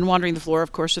 I've been wandering the floor,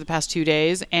 of course, for the past 2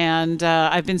 days, and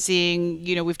I've been seeing,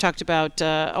 we've talked about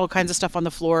all kinds of stuff on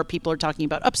the floor. People are talking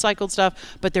about upcycled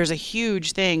stuff, but there's a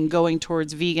huge thing going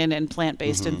towards vegan and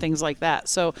plant-based and things like that.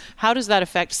 So how does that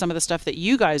affect some of the stuff that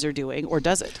you guys are doing, or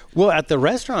does it? Well, at the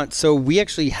restaurant, so we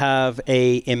actually have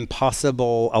a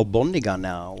impossible albóndiga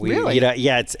now. Really?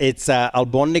 Yeah, it's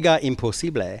albóndiga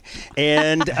imposible.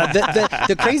 And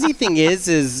the crazy thing is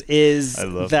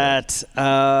that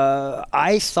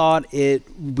I thought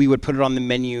we would put it on the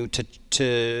menu to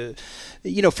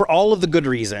for all of the good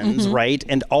reasons, right?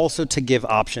 And also to give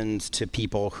options to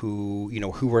people who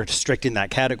were strict in that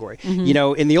category.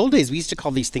 In the old days, we used to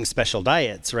call these things special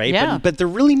diets, right? Yeah. But they're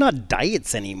really not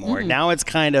diets anymore. Now it's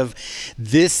kind of,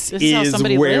 this is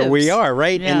where lives. we are,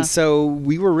 right? Yeah. And so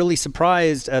we were really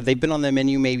surprised. They've been on the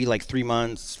menu maybe like 3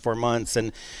 months, 4 months,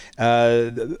 and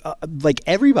like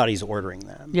everybody's ordering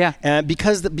them. Yeah.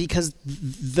 Because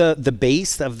the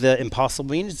base of the Impossible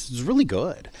Bean is really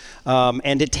good.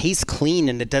 And it tastes clean,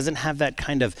 and it doesn't have that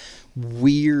kind of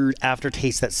weird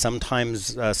aftertaste that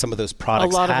sometimes some of those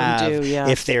products have. A lot of them do, yeah.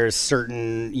 If there's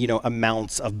certain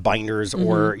amounts of binders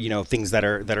or things that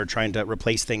are trying to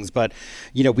replace things. But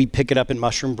we pick it up in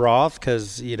mushroom broth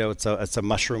because it's a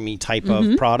mushroomy type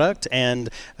of product, and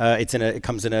it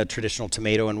comes in a traditional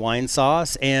tomato and wine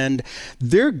sauce, and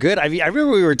they're good. I mean, I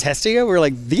remember we were testing it. We were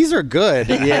like, these are good.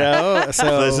 So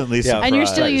pleasantly surprised. And you're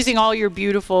still using all your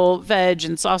beautiful veg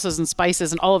and sauces and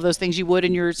spices and all of those things you would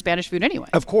in your Spanish food anyway.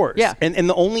 Of course. Yeah. And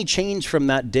the only change from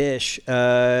that dish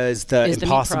is the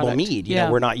Impossible meat.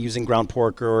 We're not using ground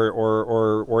pork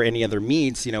or any other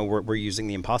meats. We're using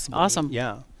the Impossible Awesome. meat.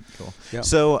 Yeah. Cool. Yeah.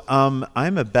 So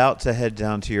I'm about to head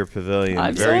down to your pavilion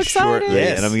I'm very so excited. shortly,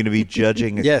 Yes. and I'm going to be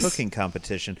judging a Yes. cooking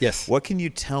competition. Yes. What can you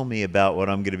tell me about what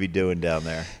I'm going to be doing down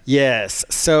there? Yes.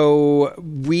 So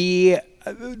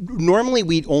normally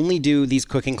we only do these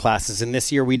cooking classes, and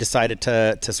this year we decided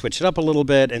to switch it up a little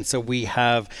bit, and so we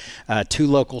have 2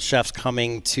 local chefs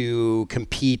coming to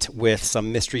compete with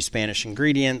some mystery Spanish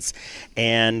ingredients,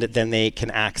 and then they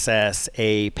can access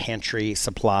a pantry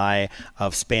supply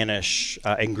of Spanish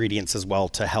ingredients as well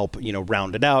to help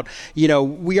round it out.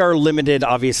 We are limited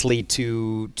obviously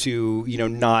to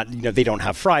not they don't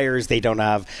have fryers, they don't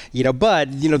have but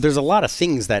there's a lot of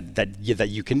things that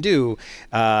you can do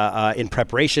in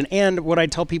preparation. And what I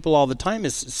tell people all the time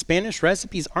is Spanish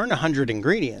recipes aren't 100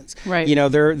 ingredients. Right. You know,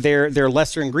 they're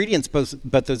lesser ingredients,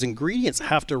 but those ingredients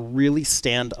have to really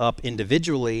stand up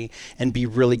individually and be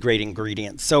really great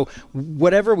ingredients. So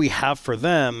whatever we have for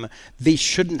them, they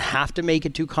shouldn't have to make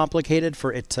it too complicated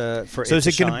for it to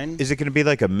shine. Is it going to be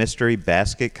like a mystery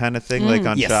basket kind of thing, like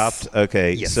on Yes. Chopped?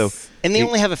 Okay, Yes. so and they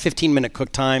only have a 15-minute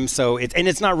cook time, so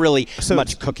it's not really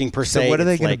much cooking per se. So what are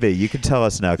they It's going to be? You can tell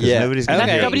us now because nobody's going to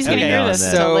hear it Nobody's between gonna hear now and this.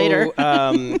 then. So later.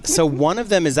 So one of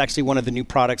them is actually one of the new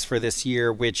products for this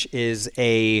year, which is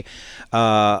an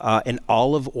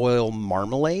olive oil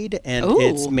marmalade, and Ooh.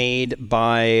 it's made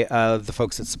by the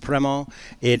folks at Supremo.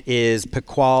 It is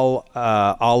Picual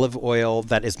olive oil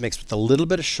that is mixed with a little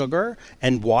bit of sugar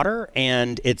and water,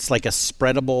 and it's like a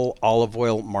spreadable olive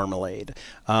oil marmalade.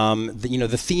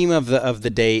 The theme of the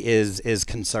day is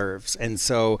conserves, and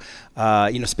so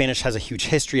Spanish has a huge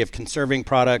history of conserving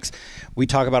products. We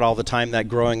talk about all the time that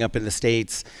growing up in the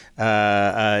States,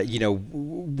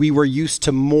 we were used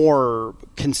to more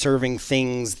conserving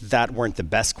things that weren't the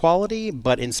best quality,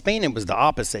 but in Spain it was the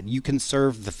opposite. You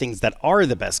conserve the things that are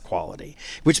the best quality,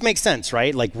 which makes sense,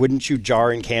 right? Like, wouldn't you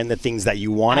jar and can the things that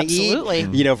you want to eat,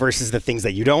 Absolutely. Versus the things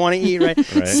that you don't want to eat, right?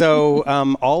 Right. So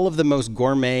all of the most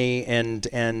gourmet and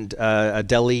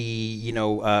deli,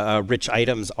 rich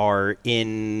items are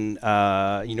in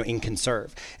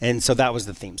conserve, and so that was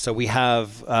the theme. So we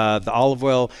have the olive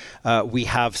oil, we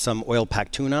have some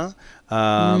oil-packed tuna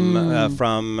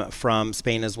from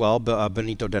Spain as well,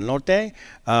 Bonito del Norte,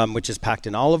 which is packed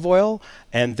in olive oil.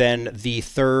 And then the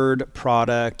third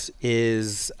product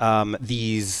is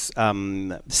these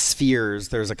spheres.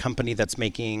 There's a company that's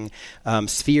making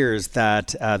spheres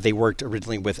that they worked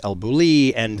originally with El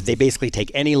Bulli, and they basically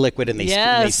take any liquid and they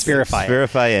spherify it.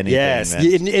 Spherify anything. Yes,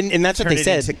 and that's what Turn they it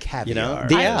said. into caviar.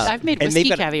 I've made whiskey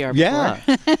caviar before. Yeah,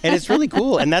 and it's really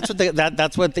cool. And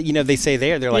that's what they say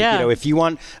there. They're like, if you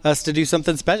want us to do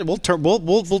something special,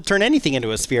 we'll turn anything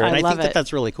into a sphere. And I think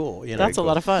that's really cool. That's a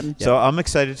lot of fun. So I'm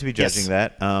excited to be judging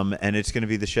that. And it's going to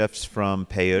be the chefs from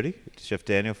Peyote, Chef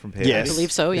Daniel from Peyote. Yes. I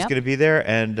believe so, yeah. He's going to be there.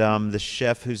 And the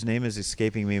chef whose name is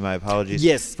escaping me, my apologies.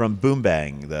 Yes. From Boom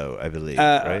Bang, though, I believe,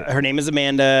 right? Her name is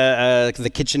Amanda, the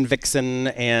kitchen vixen,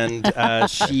 and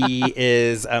she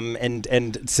is,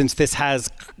 and since this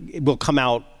will come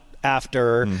out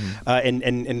after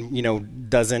and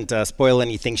doesn't spoil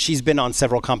anything, she's been on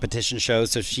several competition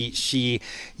shows, so she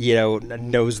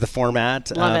knows the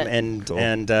format. Love it. And cool.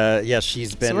 and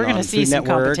she's been So we're on gonna see Food some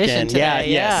Network, competition and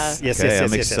today, yes.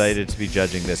 I'm excited to be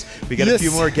judging this. We got a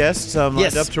few more guests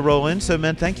lined up to roll in. So,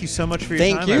 man, thank you so much for your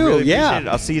time. Thank you. I really appreciate it.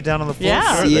 I'll see you down on the floor.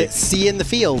 Yeah. shortly. See you in the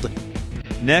field.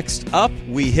 Next up,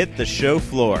 we hit the show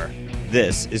floor.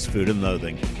 This is Food and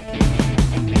Loathing.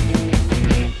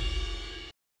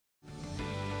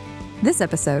 This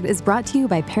episode is brought to you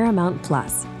by Paramount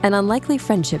Plus. An unlikely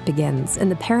friendship begins in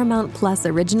the Paramount Plus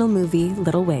original movie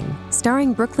Little Wing,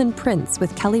 starring Brooklyn Prince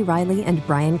with Kelly Riley and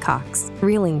Brian Cox.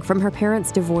 Reeling from her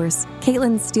parents' divorce,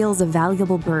 Caitlin steals a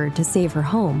valuable bird to save her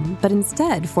home, but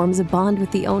instead forms a bond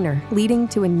with the owner, leading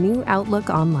to a new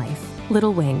outlook on life.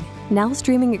 Little Wing, now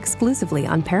streaming exclusively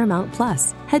on Paramount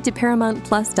Plus. Head to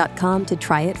ParamountPlus.com to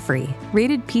try it free.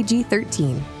 Rated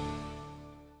PG-13.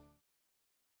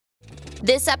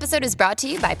 This episode is brought to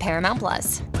you by Paramount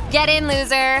Plus. Get in,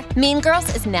 loser! Mean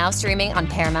Girls is now streaming on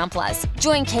Paramount Plus.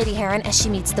 Join Katie Heron as she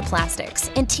meets the plastics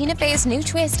and Tina Fey's new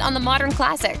twist on the modern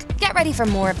classic. Get ready for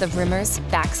more of the rumors,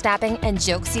 backstabbing, and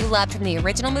jokes you loved from the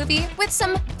original movie with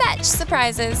some fetch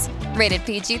surprises. Rated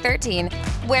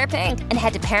PG-13. Wear pink and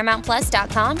head to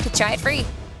ParamountPlus.com to try it free.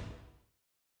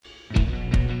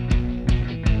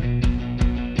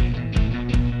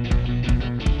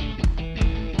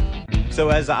 So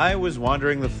as I was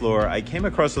wandering the floor, I came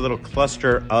across a little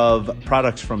cluster of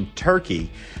products from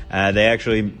Turkey. They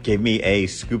actually gave me a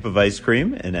scoop of ice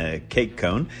cream and a cake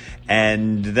cone.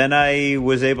 And then I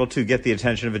was able to get the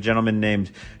attention of a gentleman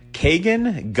named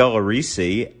Kagan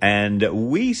Gullarisi, and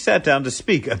we sat down to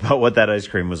speak about what that ice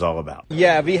cream was all about.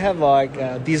 Yeah, we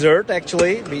have dessert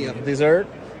actually. We have dessert.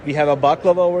 We have a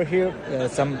baklava over here,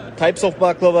 some types of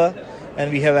baklava.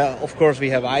 And we have, of course, we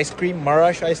have ice cream,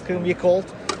 Maraş ice cream we call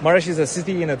it. Maraş is a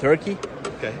city in Turkey.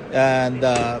 Okay. And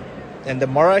the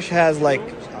Maraş has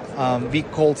we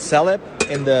call salep.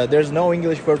 There's no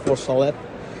English word for salep.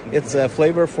 It's a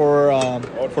flavor for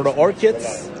the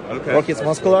orchids. Okay. Orchids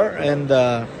muscular, and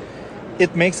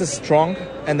it makes it strong.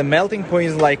 And the melting point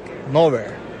is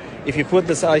nowhere. If you put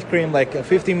this ice cream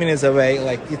 15 minutes away,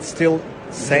 it's still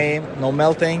same, no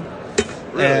melting.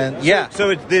 Really? And yeah.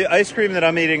 So it's the ice cream that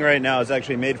I'm eating right now is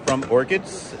actually made from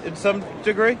orchids in some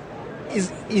degree?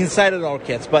 is inside of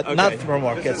orchids, but not from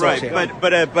orchids. Right,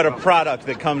 actually. but a product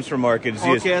that comes from orchids.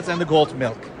 Orchids and the goat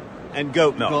milk. And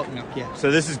goat milk. Goat milk, yeah.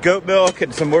 So this is goat milk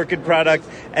and some orchid product,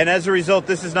 and as a result,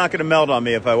 this is not going to melt on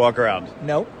me if I walk around.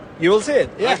 No, you will see it.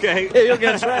 Yeah. Okay. You're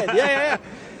going to try it. Yeah.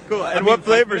 Cool. And what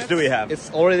flavors do we have?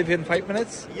 It's already been 5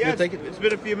 minutes. Yeah, it's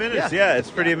been a few minutes. Yeah, it's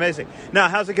pretty amazing. Now,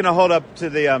 how's it going to hold up to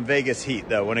the Vegas heat,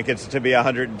 though, when it gets to be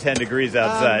 110 degrees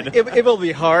outside? It will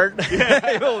be hard.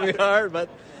 It will be hard, but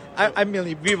I mean,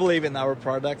 we believe in our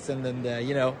products, and then,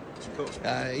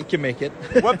 you can make it.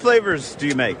 What flavors do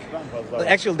you make?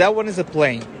 Actually, that one is a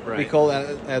plain. Right. We call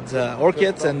it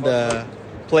orchids and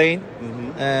plain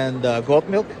and goat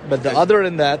milk. But other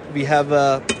than that, we have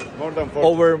more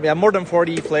than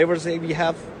 40 flavors that we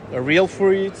have. Real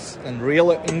fruits and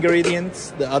real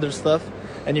ingredients, the other stuff.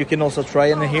 And you can also try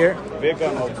in here.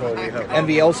 Vegan also. And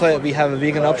we have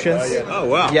vegan options. Oh,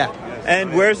 wow. Yeah.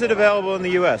 And where is it available in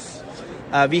the U.S.?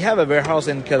 We have a warehouse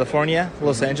in California,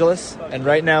 Los Angeles, and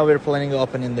right now we're planning to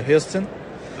open in Houston.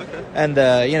 Okay. And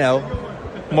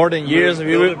more than years.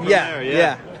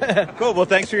 Cool. Well,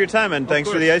 thanks for your time, and thanks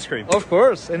for the ice cream. Of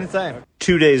course, anytime.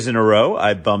 2 days in a row,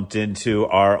 I bumped into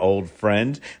our old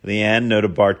friend, Leanne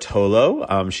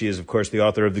Notarbartolo. She is, of course, the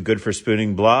author of the Good for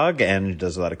Spooning blog and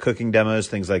does a lot of cooking demos,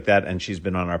 things like that, and she's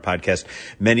been on our podcast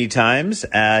many times.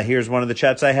 Here's one of the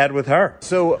chats I had with her.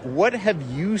 So what have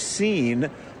you seen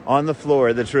on the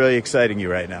floor that's really exciting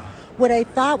you right now? What I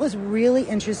thought was really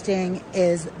interesting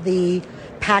is the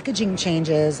packaging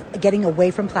changes, getting away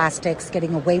from plastics,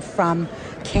 getting away from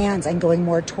cans and going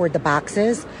more toward the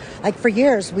boxes. Like for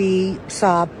years, we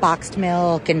saw boxed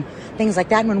milk and things like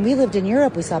that. And when we lived in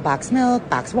Europe, we saw boxed milk,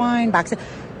 boxed wine,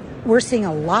 We're seeing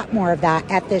a lot more of that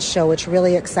at this show, which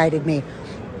really excited me.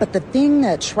 But the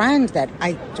trend that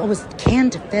was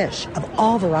canned fish of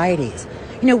all varieties.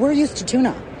 We're used to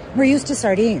tuna. We're used to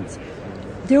sardines.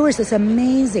 There was this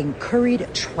amazing curried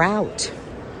trout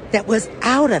that was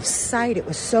out of sight. It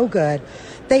was so good.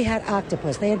 They had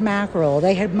octopus, they had mackerel,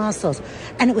 they had mussels,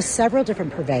 and it was several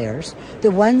different purveyors.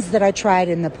 The ones that I tried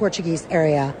in the Portuguese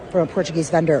area from a Portuguese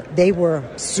vendor, they were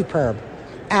superb,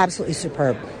 absolutely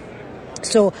superb.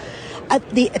 So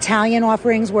the Italian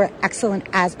offerings were excellent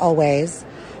as always,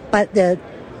 but the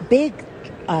big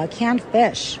canned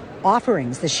fish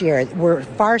offerings this year were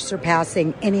far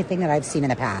surpassing anything that I've seen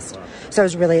in the past. So I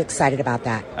was really excited about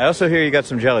that. I also hear you got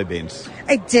some jelly beans.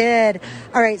 I did.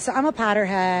 All right, so I'm a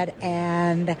Potterhead,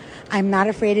 and I'm not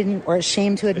afraid or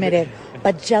ashamed to admit it,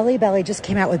 but Jelly Belly just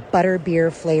came out with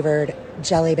butterbeer flavored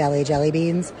Jelly Belly jelly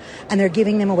beans, and they're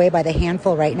giving them away by the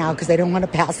handful right now because they don't want to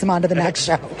pass them on to the next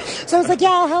show. So I was like, yeah,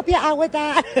 I'll help you out with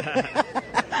that.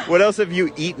 What else have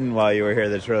you eaten while you were here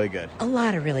that's really good? A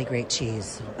lot of really great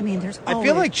cheese. I mean, I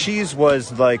feel like cheese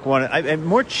was like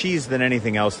more cheese than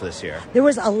anything else this year. There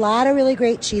was a lot of really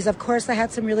great cheese. Of course, I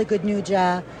had some really good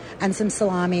Nuja and some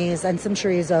salamis and some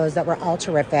chorizos that were all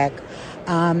terrific.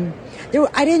 I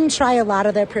didn't try a lot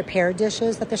of the prepared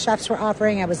dishes that the chefs were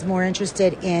offering. I was more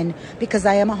interested in, because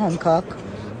I am a home cook,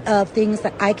 of things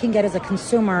that I can get as a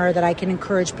consumer that I can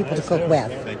encourage people to cook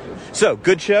with. Thank you. So,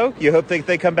 good show? You hope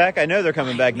they come back? I know they're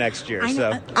coming back next year.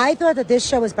 I thought that this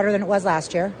show was better than it was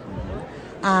last year.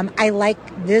 I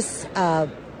like this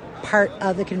part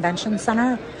of the convention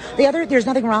center. There's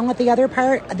nothing wrong with the other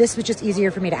part. This was just easier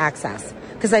for me to access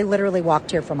because I literally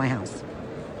walked here from my house.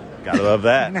 Gotta love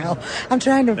that. No, I'm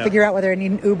trying to figure out whether I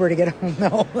need an Uber to get home,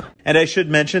 though. And I should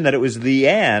mention that it was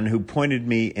Leanne who pointed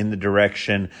me in the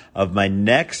direction of my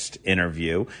next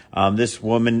interview. This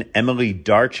woman, Emily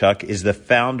Darchuk, is the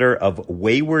founder of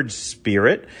Wayward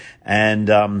Spirit. And,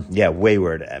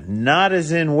 Wayward. Not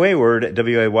as in Wayward,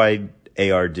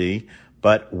 W-A-Y-A-R-D,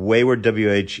 but Wayward,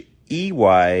 W-H-E-Y-W-A-R-D,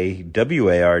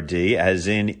 as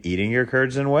in eating your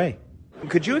curds and whey.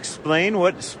 Could you explain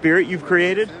what spirit you've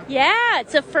created? Yeah,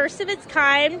 it's a first of its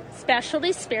kind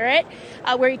specialty spirit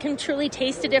where you can truly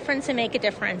taste a difference and make a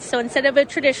difference. So instead of a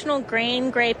traditional grain,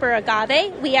 grape, or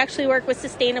agave, we actually work with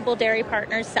sustainable dairy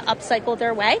partners to upcycle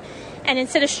their whey. And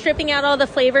instead of stripping out all the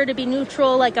flavor to be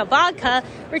neutral like a vodka,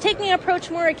 we're taking an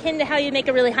approach more akin to how you make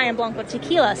a really high-end Blanco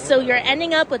tequila. So you're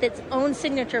ending up with its own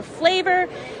signature flavor,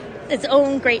 its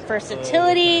own great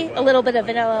versatility, a little bit of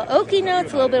vanilla oaky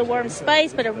notes, a little bit of warm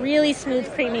spice, but a really smooth,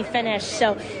 creamy finish.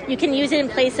 So you can use it in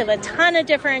place of a ton of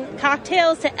different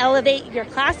cocktails to elevate your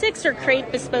classics or create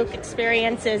bespoke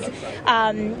experiences.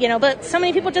 But so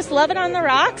many people just love it on the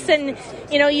rocks, and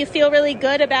you feel really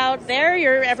good about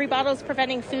every bottle is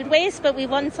preventing food waste. But we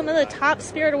won some of the top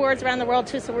spirit awards around the world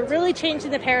too. So we're really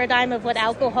changing the paradigm of what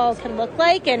alcohol can look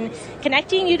like and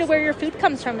connecting you to where your food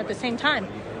comes from at the same time.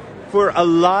 For a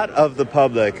lot of the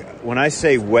public, when I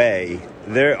say whey,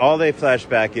 all they flash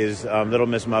back is Little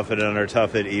Miss Muffet and her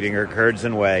tuffet eating her curds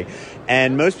and whey.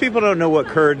 And most people don't know what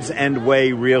curds and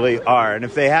whey really are. And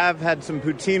if they have had some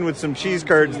poutine with some cheese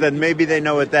curds, then maybe they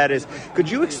know what that is. Could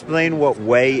you explain what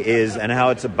whey is and how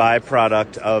it's a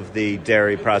byproduct of the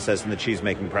dairy process and the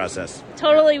cheese-making process?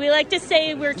 Totally. We like to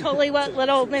say we're totally what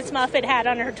Little Miss Muffet had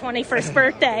on her 21st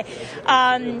birthday.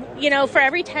 For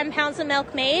every 10 pounds of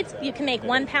milk made, you can make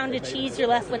 1 pound of cheese. You're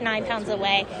left with 9 pounds of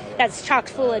whey. That's chock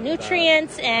full of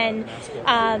nutrients, and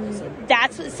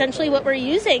that's essentially what we're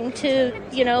using to,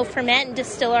 ferment and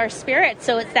distill our spirit.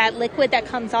 So it's that liquid that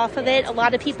comes off of it. A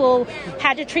lot of people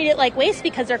had to treat it like waste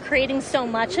because they're creating so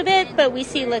much of it, but we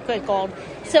see liquid gold.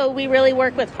 So we really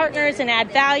work with partners and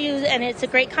add value, and it's a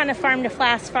great kind of farm to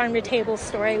flask, farm to table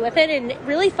story with it, and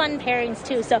really fun pairings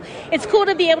too. So it's cool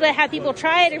to be able to have people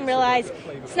try it and realize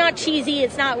it's not cheesy,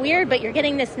 it's not weird, but you're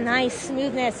getting this nice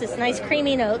smoothness, this nice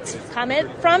creamy notes from it,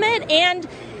 and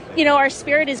our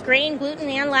spirit is grain, gluten,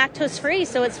 and lactose free.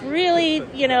 So it's really,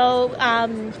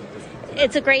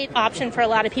 it's a great option for a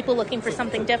lot of people looking for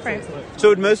something different. So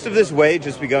would most of this whey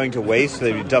just be going to waste?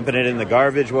 They'd be dumping it in the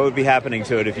garbage? What would be happening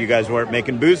to it if you guys weren't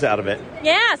making booze out of it?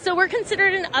 Yeah, so we're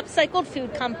considered an upcycled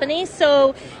food company.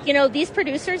 So, these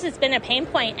producers, it's been a pain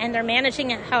point, and they're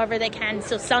managing it however they can.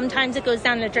 So sometimes it goes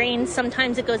down the drain,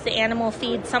 sometimes it goes to animal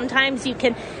feed, sometimes you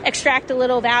can extract a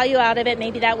little value out of it,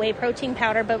 maybe that whey protein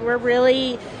powder, but we're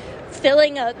really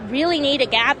filling a really neat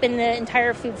gap in the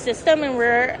entire food system, and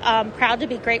we're proud to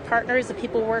be great partners of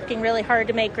people working really hard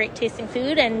to make great tasting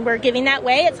food, and we're giving that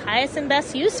way its highest and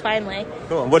best use finally.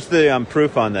 Cool. What's the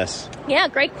proof on this? Yeah,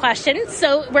 great question.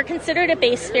 So we're considered a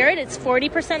base spirit. It's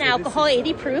 40% alcohol,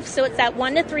 80 proof, so it's that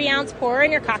 1 to 3 ounce pour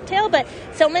in your cocktail, but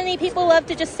so many people love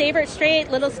to just savor it straight,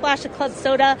 little splash of club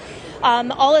soda,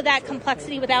 all of that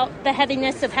complexity without the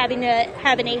heaviness of having to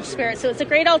have an aged spirit. So it's a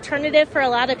great alternative for a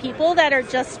lot of people that are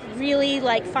just really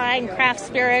like fine craft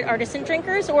spirit artisan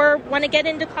drinkers, or want to get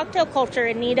into cocktail culture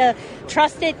and need a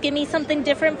trusted, give me something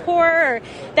different pour, or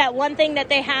that one thing that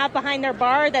they have behind their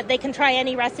bar that they can try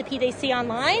any recipe they see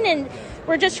online. And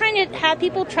we're just trying to have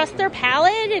people trust their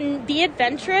palate and be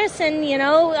adventurous and,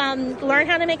 learn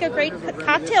how to make a great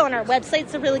cocktail. And our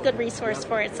website's a really good resource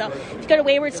for it. So if you go to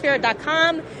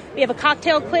waywardspirit.com, we have a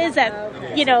cocktail quiz that,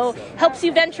 helps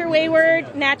you venture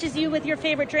wayward, matches you with your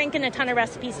favorite drink, and a ton of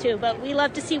recipes too. But we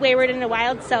love to see wayward in the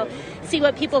wild, so see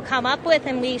what people come up with,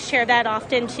 and we share that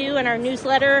often too in our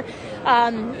newsletter.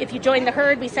 If you join the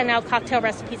herd, we send out cocktail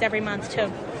recipes every month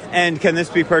too. And can this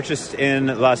be purchased in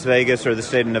Las Vegas or the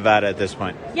state of Nevada at this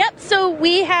point? Yep. So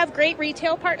we have great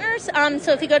retail partners.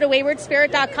 So if you go to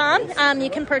waywardspirit.com, you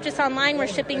can purchase online. We're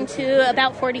shipping to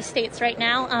about 40 states right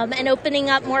now, and opening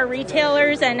up more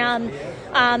retailers and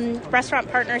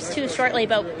restaurant partners too shortly.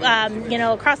 But,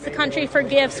 across the country for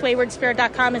gifts,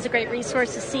 waywardspirit.com is a great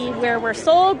resource to see where we're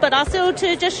sold, but also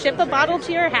to just ship a bottle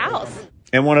to your house.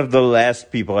 And one of the last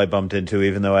people I bumped into,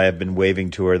 even though I have been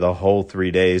waving to her the whole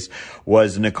 3 days,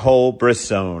 was Nicole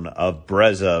Brisson of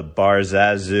Brezza, Bar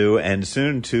Zazu, and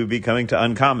soon to be coming to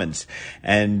Uncommons.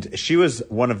 And she was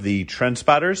one of the trend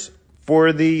spotters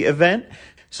for the event.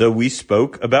 So we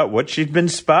spoke about what she'd been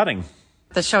spotting.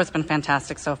 The show has been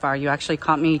fantastic so far. You actually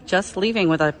caught me just leaving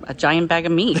with a giant bag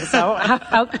of meat. So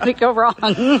how could it go wrong?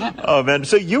 Oh, man.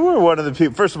 So you were one of the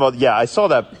people. First of all, yeah, I saw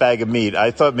that bag of meat.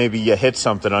 I thought maybe you hit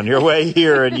something on your way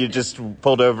here and you just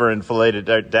pulled over and filleted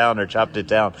it down or chopped it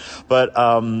down. But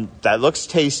that looks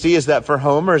tasty. Is that for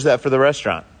home or is that for the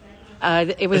restaurant?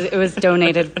 It was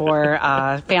donated for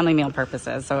family meal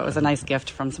purposes, so it was a nice gift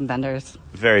from some vendors.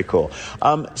 Very cool.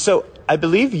 So I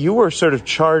believe you were sort of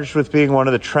charged with being one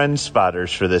of the trend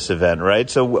spotters for this event, right?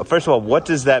 So first of all, what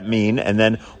does that mean? And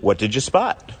then what did you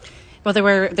spot? Well, there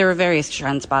were various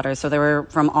trend spotters, so they were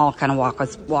from all kind of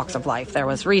walks of life. There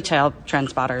was retail trend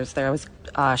spotters, there was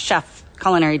chef,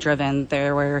 culinary driven,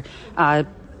 there were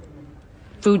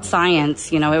food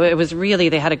science. It was really,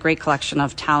 they had a great collection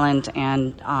of talent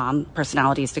and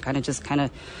personalities to kind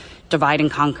of divide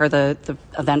and conquer the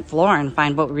event floor and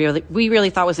find what we really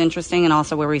thought was interesting, and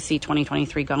also where we see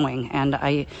 2023 going. And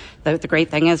the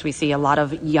great thing is we see a lot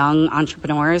of young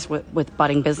entrepreneurs with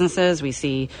budding businesses. We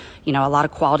see, a lot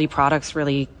of quality products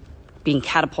really being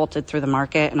catapulted through the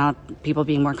market, and people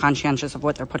being more conscientious of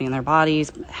what they're putting in their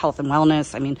bodies, health and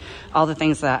wellness. I mean, all the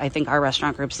things that I think our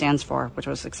restaurant group stands for, which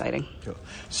was exciting. Cool.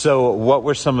 So what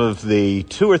were some of the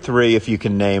 2 or 3, if you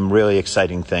can name, really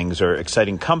exciting things, or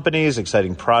exciting companies,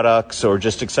 exciting products, or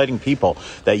just exciting people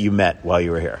that you met while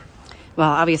you were here? well,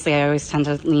 obviously I always tend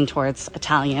to lean towards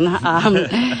Italian.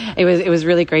 It was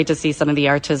really great to see some of the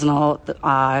artisanal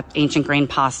ancient grain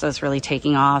pastas really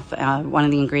taking off. One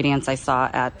of the ingredients I saw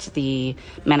at the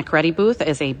Manicaretti booth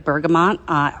is a bergamot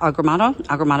agrumato.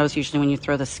 Agrumato is usually when you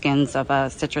throw the skins of a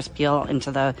citrus peel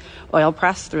into the oil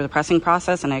press through the pressing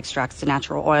process, and it extracts the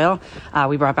natural oil.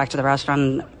 We brought it back to the restaurant,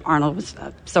 and Arnold was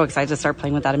so excited to start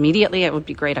playing with that immediately. It would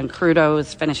be great on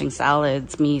crudos, finishing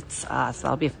salads, meats, so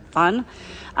that'll be fun.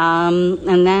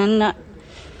 And then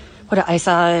what I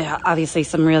saw, obviously,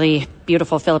 some really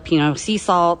beautiful Filipino sea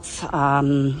salts, a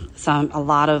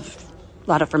lot of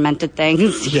fermented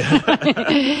things,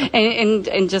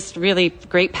 and just really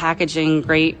great packaging,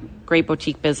 great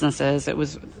boutique businesses. It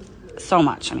was so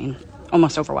much. I mean,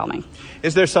 almost overwhelming.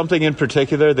 Is there something in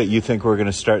particular that you think we're going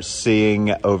to start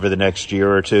seeing over the next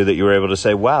year or two that you were able to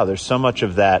say, wow, there's so much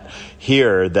of that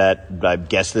here that I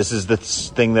guess this is the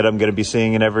thing that I'm going to be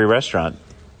seeing in every restaurant?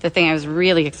 The thing I was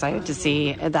really excited to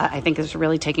see that I think is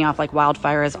really taking off like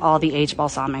wildfire is all the aged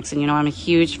balsamics. And, I'm a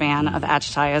huge fan of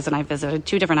Achatayas, and I visited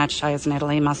 2 different Achatayas in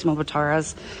Italy, Massimo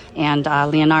Bottara's and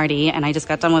Leonardi, and I just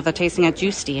got done with a tasting at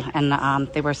Giusti, and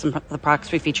they were some of the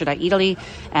products we featured at Italy,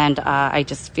 and I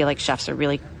just feel like chefs are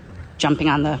really jumping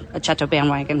on the Aceto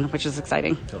bandwagon, which is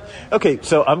exciting. Okay,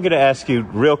 so I'm going to ask you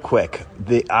real quick.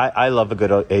 I love a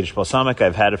good aged balsamic.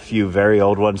 I've had a few very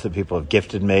old ones that people have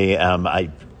gifted me.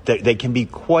 They can be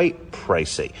quite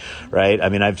pricey, right? I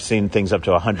mean, I've seen things up to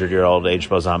 100-year-old aged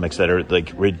balsamics that are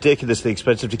like ridiculously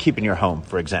expensive to keep in your home,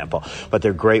 for example. But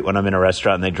they're great when I'm in a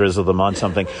restaurant and they drizzle them on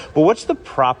something. But what's the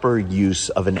proper use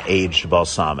of an aged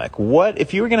balsamic? What,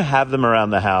 if you were going to have them around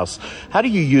the house, how do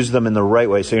you use them in the right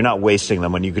way so you're not wasting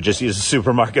them when you could just use a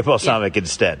supermarket balsamic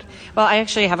instead? Well, I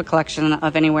actually have a collection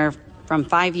of anywhere from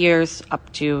 5 years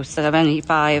up to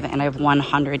 75, and I have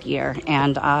 100 year.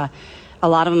 And a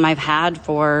lot of them I've had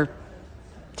for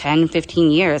 10,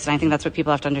 15 years. And I think that's what people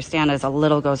have to understand is a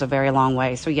little goes a very long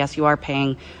way. So yes, you are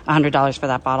paying $100 for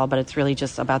that bottle, but it's really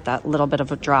just about that little bit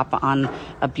of a drop on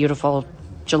a beautiful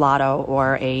gelato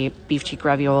or a beef cheek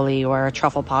ravioli or a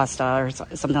truffle pasta or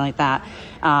something like that.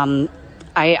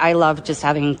 I love just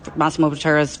having Massimo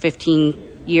Bottara's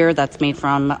 15-year that's made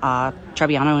from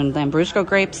Trebbiano and Lambrusco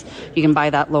grapes. You can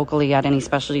buy that locally at any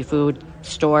specialty food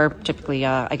store. Typically,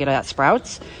 I get it at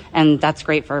Sprouts, and that's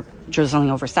great for drizzling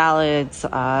over salads.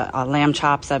 Lamb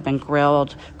chops that have been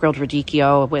grilled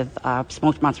radicchio with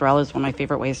smoked mozzarella is one of my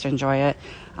favorite ways to enjoy it.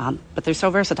 But they're so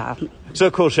versatile.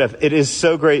 So cool, Chef. It is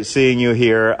so great seeing you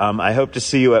here. I hope to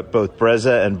see you at both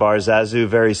Brezza and Bar Zazu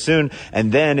very soon.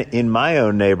 And then in my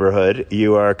own neighborhood,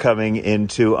 you are coming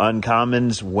into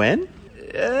Uncommons when?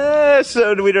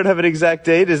 So we don't have an exact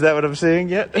date. Is that what I'm seeing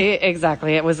yet?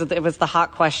 Exactly. It was the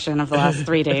hot question of the last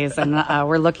 3 days, and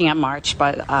we're looking at March,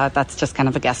 but that's just kind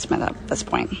of a guesstimate at this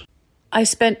point. I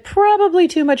spent probably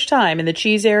too much time in the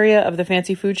cheese area of the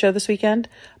fancy food show this weekend,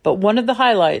 but one of the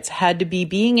highlights had to be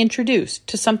being introduced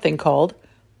to something called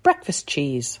breakfast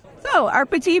cheese. So our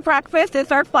Petit Breakfast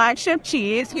is our flagship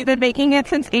cheese. We've been making it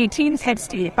since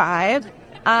 1865.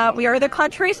 We are the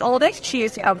country's oldest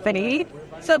cheese company.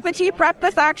 So Petit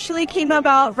Breakfast actually came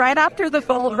about right after the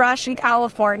gold rush in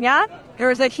California. There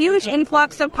was a huge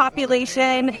influx of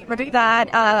population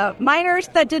that miners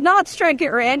that did not strike it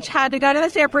rich had to go to the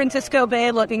San Francisco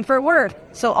Bay looking for work.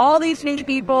 So all these new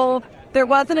people, there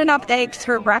wasn't enough eggs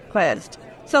for breakfast.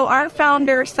 So our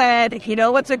founder said,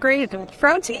 what's a great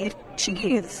protein?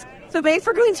 Cheese. So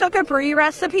basically took a brie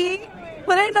recipe,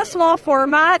 put it in a small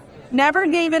format, never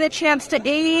gave it a chance to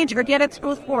age or get its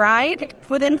smooth right.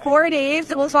 Within 4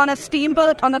 days, it was on a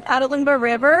steamboat on the Petaluma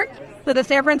River to the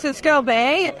San Francisco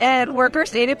Bay, and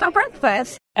workers ate it for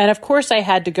breakfast. And of course, I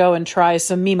had to go and try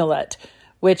some mimolette,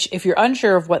 which, if you're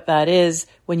unsure of what that is,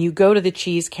 when you go to the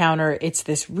cheese counter, it's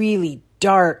this really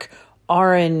dark,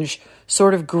 orange,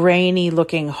 sort of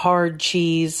grainy-looking hard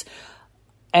cheese.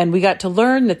 And we got to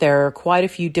learn that there are quite a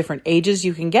few different ages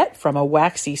you can get, from a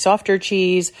waxy, softer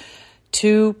cheese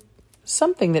to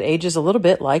something that ages a little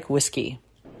bit like whiskey.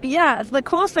 Yeah, the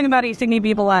coolest thing about eating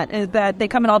mimolette is that they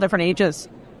come in all different ages.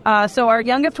 So our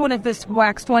youngest one is this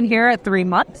waxed one here at 3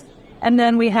 months. And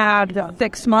then we have the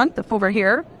 6 month over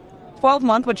here, 12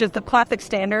 month, which is the classic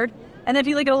standard. And then if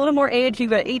you like a little more age, you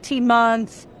got 18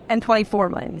 months and 24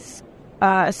 months.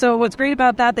 So what's great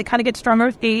about that, they kind of get stronger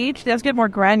with age. They also get more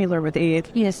granular with age.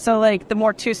 Yes. So like the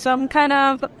more toothsome kind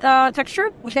of texture,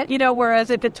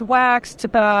 whereas if it's waxed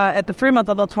at the 3 month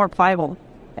level, it's more pliable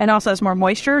and also has more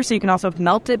moisture. So you can also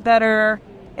melt it better.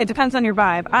 It depends on your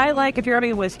vibe. I like, if you're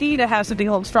having a whiskey, to have something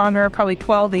a little stronger, probably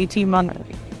 12 to 18 months.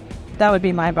 That would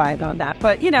be my vibe on that.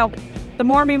 But, the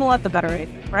more mimolette, the better,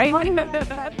 right?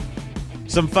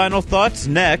 Some final thoughts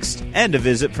next, and a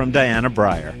visit from Diana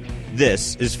Breyer.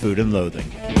 This is Food and Loathing.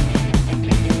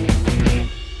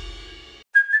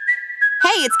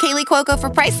 Hey, it's Kaylee Cuoco for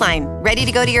Priceline. Ready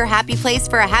to go to your happy place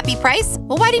for a happy price?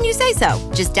 Well, why didn't you say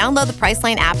so? Just download the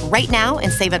Priceline app right now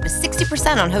and save up to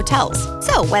 60% on hotels.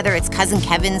 So whether it's Cousin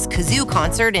Kevin's Kazoo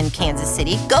Concert in Kansas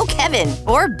City, go Kevin,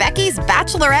 or Becky's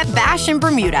Bachelorette Bash in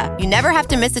Bermuda, you never have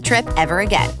to miss a trip ever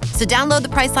again. So download the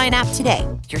Priceline app today.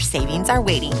 Your savings are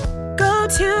waiting. Go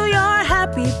to your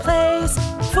happy place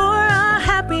for a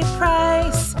happy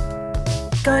price.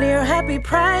 Go to your happy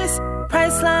price,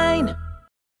 Priceline.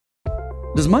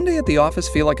 Does Monday at the office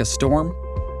feel like a storm?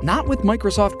 Not with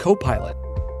Microsoft Copilot.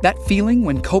 That feeling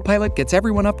when Copilot gets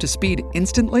everyone up to speed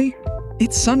instantly?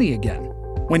 It's sunny again.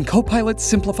 When Copilot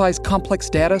simplifies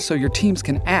complex data so your teams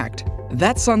can act,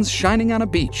 that sun's shining on a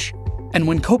beach. And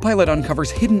when Copilot uncovers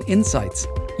hidden insights,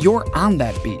 you're on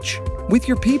that beach with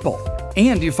your people,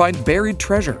 and you find buried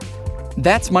treasure.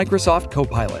 That's Microsoft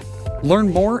Copilot. Learn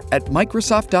more at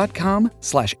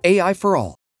Microsoft.com/AI for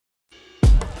all.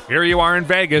 Here you are in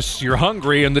Vegas, you're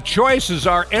hungry, and the choices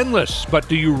are endless. But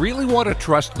do you really want to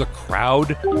trust the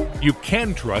crowd? You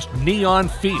can trust Neon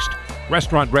Feast.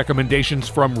 Restaurant recommendations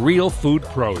from real food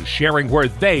pros, sharing where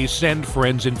they send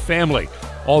friends and family.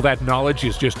 All that knowledge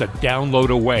is just a download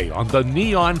away on the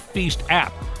Neon Feast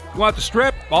app. You want the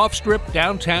Strip, off-Strip,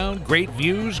 downtown, great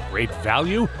views, great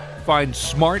value? Find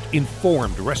smart,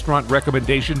 informed restaurant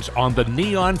recommendations on the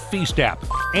Neon Feast app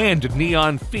and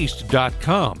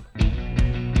neonfeast.com.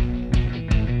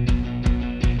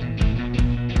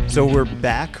 So we're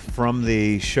back from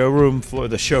the showroom floor,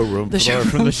 the show floor,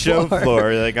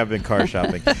 like I've been car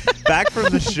shopping. Back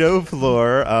from the show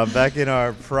floor, back in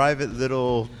our private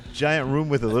little giant room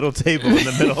with a little table in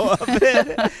the middle of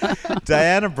it.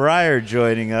 Diana Breyer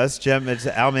joining us. It's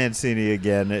Al Mancini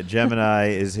again. Gemini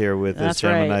is here with us.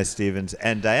 Gemini right. Stevens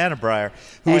and Diana Breyer,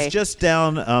 who was just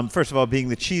down, first of all, being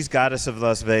the cheese goddess of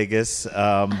Las Vegas.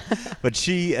 But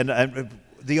she and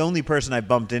the only person I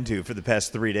bumped into for the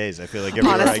past 3 days. I feel like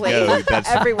everywhere Honestly, I go, that's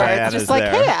everywhere. Diana's It's just like,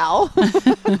 there. hey, Al.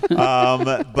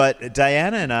 But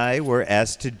Diana and I were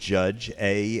asked to judge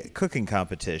a cooking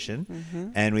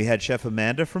competition, and we had Chef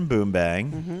Amanda from Boom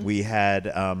Bang. We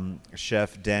had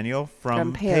Chef Daniel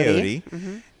from Peyote.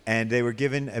 And they were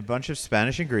given a bunch of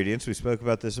Spanish ingredients. We spoke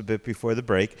about this a bit before the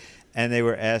break, and they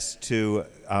were asked to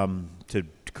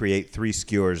create 3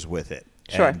 skewers with it.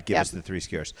 Sure. And give us the 3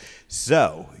 skewers.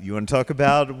 So, you want to talk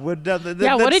about what?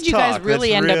 What did you guys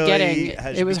really end up getting?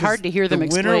 It was hard to hear them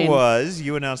explain. The winner was,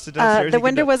 you announced it downstairs. The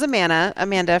winner was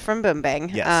Amanda from Boom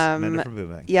Bang. Yes, Amanda from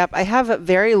Boom Bang. Yep, I have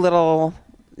very little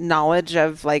knowledge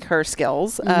of like her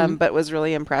skills, but was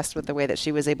really impressed with the way that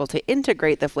she was able to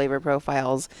integrate the flavor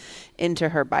profiles into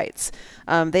her bites.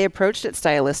 They approached it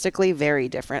stylistically very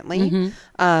differently.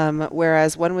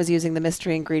 Whereas one was using the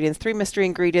mystery ingredients, 3 mystery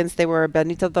ingredients. They were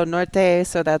Benito del Norte,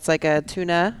 so that's like a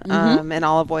tuna and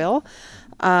olive oil.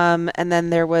 And then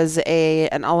there was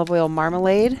an olive oil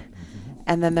marmalade.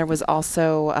 And then there was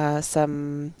also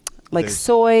some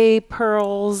soy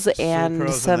pearls and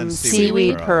some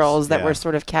seaweed pearls that were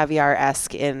sort of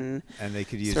caviar-esque in and they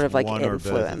could use sort of like one influence. or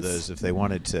both of those if they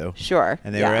wanted to. Sure.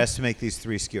 And they were asked to make these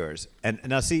 3 skewers. And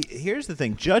now, see, here's the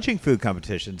thing. Judging food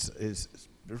competitions it's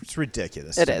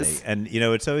ridiculous to me. And,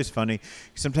 it's always funny.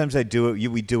 Sometimes I do it.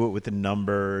 We do it with the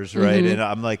numbers, right? And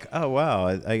I'm like, oh, wow,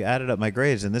 I added up my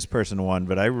grades and this person won,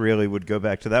 but I really would go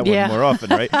back to that one more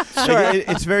often, right? Sure.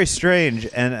 It's very strange.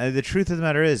 And the truth of the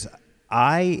matter is,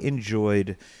 I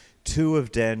enjoyed 2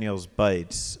 of Daniel's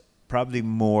bites probably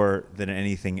more than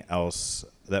anything else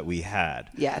that we had.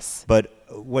 Yes. But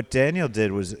what Daniel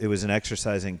did was it was an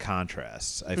exercise in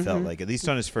contrasts, I felt like, at least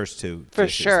on his first 2 For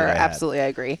dishes sure. that I had. Absolutely. I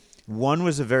agree. One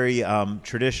was a very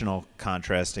traditional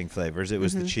contrasting flavors. It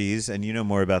was the cheese, and you know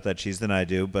more about that cheese than I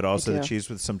do, but also the cheese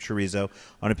with some chorizo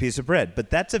on a piece of bread. But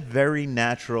that's a very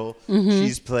natural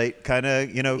cheese plate kind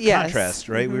of, contrast,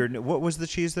 right? What was the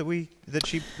cheese that he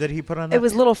put on that? It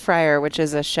was Little Friar, which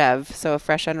is a chev, so a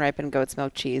fresh unripened goat's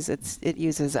milk cheese. It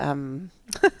uses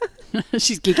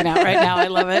She's geeking out right now. I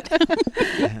love it.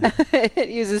 It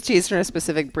uses cheese from a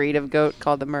specific breed of goat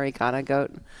called the Murricana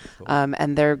goat. Cool.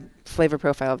 And their flavor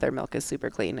profile of their milk is super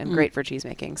clean and great for cheese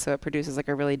making. So it produces like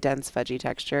a really dense, fudgy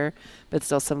texture, but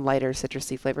still some lighter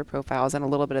citrusy flavor profiles and a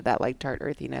little bit of that like tart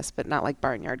earthiness, but not like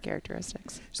barnyard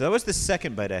characteristics. So that was the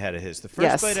second bite I had of his. The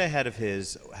first bite I had of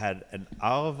his had an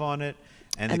olive on it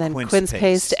and then quince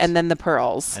paste. And then the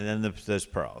pearls. And then those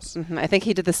pearls. I think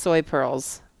he did the soy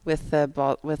pearls with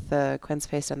the quince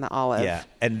paste and the olive. Yeah,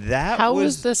 and that How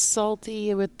was the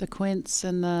salty with the quince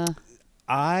and the?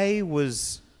 I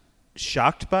was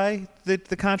shocked by the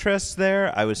contrasts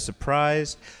there. I was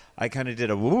surprised. I kind of did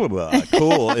a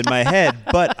cool in my head,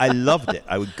 but I loved it.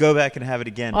 I would go back and have it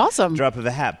again. Awesome. Drop of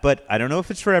a hat. But I don't know if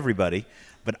it's for everybody,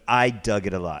 but I dug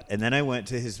it a lot. And then I went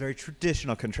to his very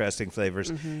traditional contrasting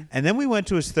flavors. Mm-hmm. And then we went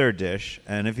to his third dish.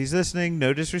 And if he's listening,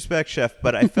 no disrespect, chef,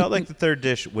 but I felt like the third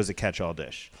dish was a catch-all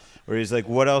dish. Where he's like,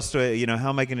 what else do I, how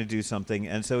am I going to do something?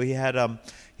 And so he had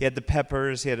the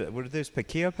peppers. He had, what are those,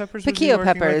 piquillo peppers? Piquillo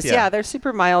peppers, yeah. They're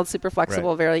super mild, super flexible,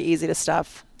 Right. very easy to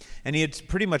stuff. And he had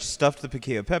pretty much stuffed the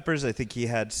piquillo peppers. I think he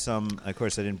had some, of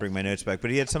course, I didn't bring my notes back, but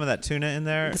he had some of that tuna in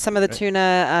there. Some of the tuna,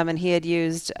 and he had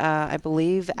used, I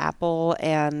believe, apple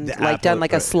and done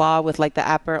like a right. slaw with like the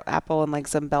apple and like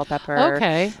some bell pepper.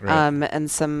 Okay. Right. And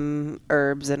some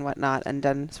herbs and whatnot, and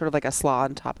done sort of like a slaw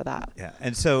on top of that. Yeah,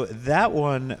 and so that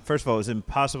one, first of all, it was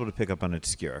impossible to pick up on its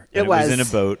skewer. It And was was. in a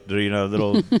boat, a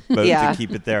little boat Yeah. to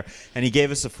keep it there. And he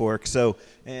gave us a fork. So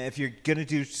if you're going to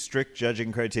do strict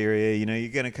judging criteria, you're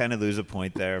going to kind of lose a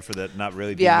point there for that not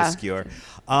really being Yeah. a skewer.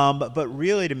 But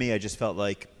really, to me, I just felt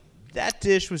like that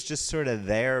dish was just sort of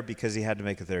there because he had to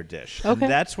make a third dish. Okay.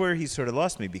 And that's where he sort of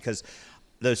lost me because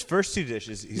those first two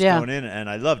dishes, he's Yeah. going in, and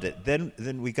I loved it.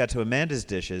 Then we got to Amanda's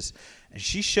dishes, and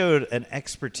she showed an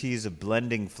expertise of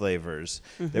blending flavors.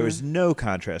 Mm-hmm. There was no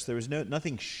contrast. There was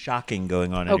nothing shocking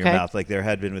going on in your Okay. mouth like there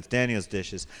had been with Daniel's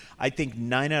dishes. I think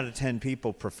 9 out of 10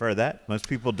 people prefer that. Most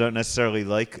people don't necessarily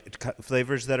like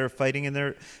flavors that are fighting in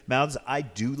their mouths. I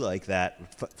do like that,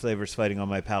 flavors fighting on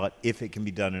my palate, if it can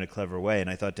be done in a clever way, and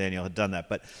I thought Daniel had done that.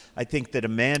 But I think that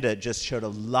Amanda just showed a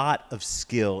lot of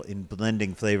skill in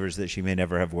blending flavors that she may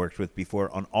never have worked with before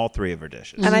on all 3 of her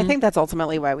dishes. And I think that's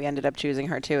ultimately why we ended up choosing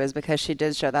her too, is because she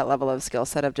did show that level of skill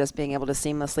set of just being able to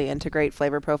seamlessly integrate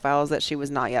flavor profiles that she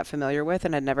was not yet familiar with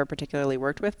and had never particularly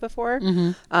worked with before,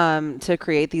 to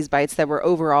create these bites that were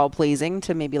overall pleasing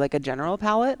to maybe like a general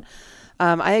palate.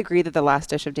 I agree that the last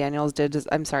dish of Daniel's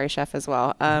I'm sorry, chef, as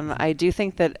well. I do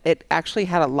think that it actually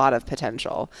had a lot of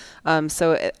potential.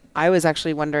 I was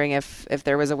actually wondering if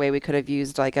there was a way we could have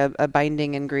used like a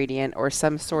binding ingredient or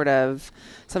some sort of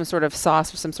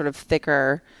sauce or some sort of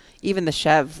thicker. Even the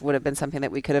chev would have been something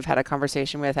that we could have had a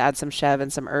conversation with, add some chev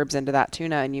and some herbs into that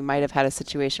tuna, and you might have had a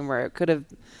situation where it could have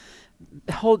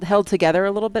held together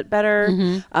a little bit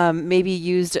better. Maybe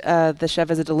used the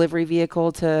chev as a delivery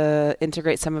vehicle to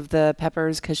integrate some of the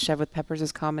peppers, because chev with peppers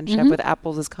is common, chev with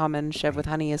apples is common, chev with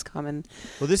honey is common.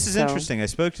 Well, this is interesting. I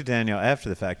spoke to Daniel after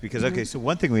the fact because, okay, so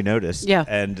one thing we noticed,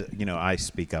 and, I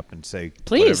speak up and say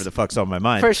whatever the fuck's on my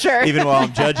mind. For sure. Even while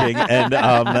I'm judging. And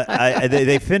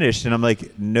they finished, and I'm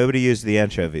like, nobody used the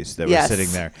anchovies that were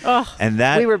sitting there. Oh, and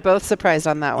that we were both surprised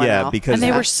on that one. Yeah, Al. because and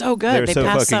they were so good. They were They so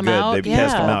passed fucking some good. out. They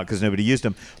passed them out because nobody used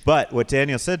them. But what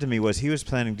Daniel said to me was he was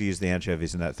planning to use the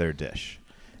anchovies in that third dish.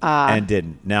 And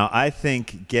didn't. Now, I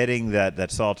think getting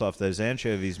that salt off those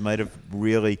anchovies might have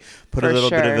really put a little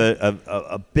bit of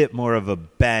a bit more of a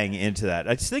bang into that.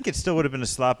 I just think it still would have been a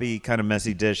sloppy, kind of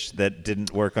messy dish that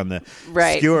didn't work on the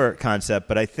skewer concept.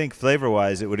 But I think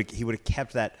flavor-wise, he would have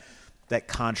kept that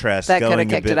contrast that going a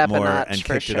kicked bit it up more a notch, and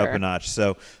for kicked it up sure. a notch.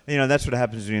 So, that's what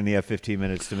happens when you only have 15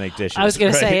 minutes to make dishes. I was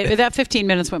going right? to say that 15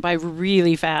 minutes went by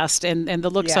really fast, and the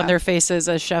looks on their faces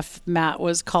as Chef Matt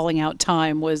was calling out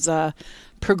time was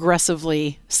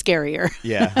progressively scarier.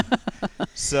 Yeah.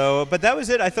 So, but that was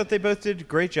it. I thought they both did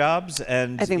great jobs,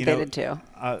 and I think they did too.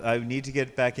 I need to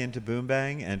get back into Boom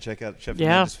Bang and check out Chef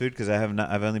Amanda's food because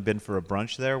I've only been for a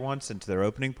brunch there once and to their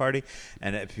opening party,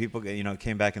 and people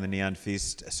came back in the Neon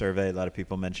Feast survey. A lot of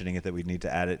people mentioning it that we need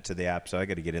to add it to the app, so I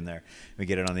got to get in there. We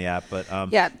get it on the app, but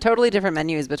yeah, totally different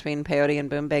menus between Peyote and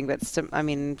Boom Bang, but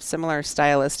similar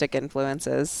stylistic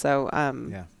influences. So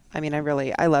yeah.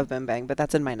 I love Boom Bang, but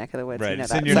that's in my neck of the woods. Right, You know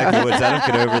it's that, in your neck of the woods. I don't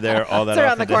get over there all that it's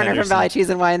around often. the corner from Valley Cheese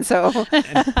and Wine, so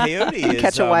and Peyote is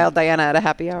catch a wild Diana at a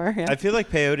happy hour. Yeah. I feel like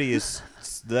Peyote is.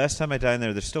 The last time I dined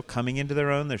there, they're still coming into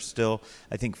their own. They're still,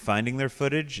 I think, finding their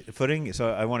footing.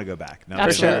 So I want to go back. Now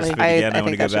Absolutely. I want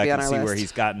to go that should back be on and our see where list.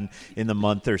 he's gotten in the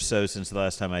month or so since the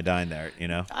last time I dined there.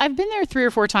 I've been there 3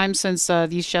 or 4 times since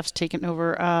these chefs taken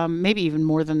over, maybe even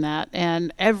more than that.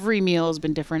 And every meal has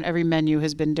been different. Every menu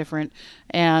has been different.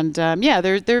 And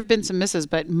there have been some misses,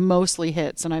 but mostly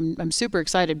hits. And I'm super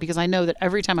excited because I know that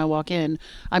every time I walk in,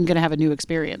 I'm going to have a new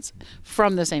experience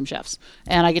from the same chefs,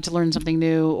 and I get to learn something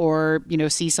new or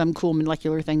see some cool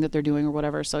molecular thing that they're doing or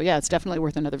whatever. So yeah, it's definitely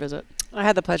worth another visit. I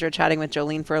had the pleasure of chatting with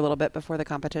Jolene for a little bit before the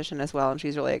competition as well, and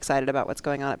she's really excited about what's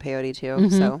going on at Peyote too.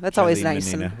 Mm-hmm. So that's always Charlene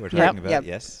nice. Menina, And we're talking about,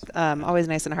 yes. Always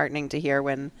nice and heartening to hear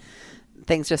when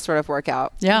things just sort of work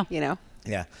out. Yeah.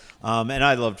 Yeah. And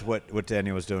I loved what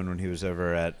Daniel was doing when he was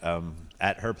over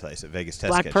at her place at Vegas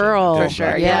Test Black Kitchen. Pearl. Doing For sure,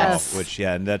 Black yes. Pearl,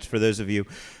 and that's for those of you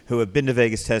who have been to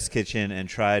Vegas Test Kitchen and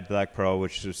tried Black Pearl,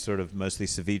 which was sort of mostly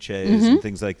ceviches and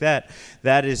things like that.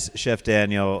 That is Chef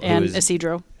Daniel. And who is,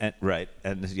 Isidro. Right.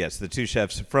 And yes, the two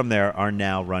chefs from there are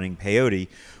now running Peyote,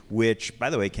 which, by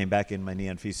the way, came back in my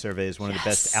Neon Feast survey as one of the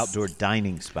best outdoor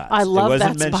dining spots. I love that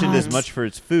It wasn't mentioned as much for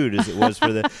its food as it was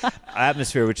for the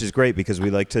atmosphere, which is great because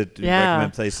we like to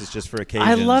recommend places just for occasions.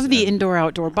 I love the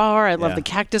indoor-outdoor bar. I love Yeah. the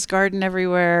cactus garden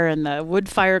everywhere and the wood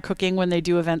fire cooking when they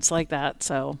do events like that.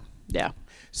 So, yeah.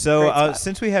 So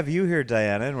since we have you here,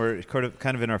 Diana, and we're kind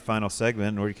of in our final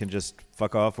segment, or you can just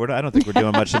fuck off. I don't think we're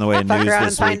doing much in the way of Fuck news around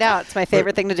this and week. find out. It's my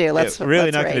favorite thing to do. Let's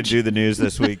really let's not going to rage. do the news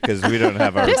this week because we don't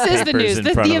have our This papers is the news. in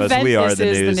The front of us. event, We are this the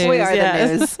is the news. news. We are Yeah.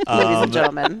 the news, ladies and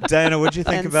gentlemen. Diana, what did you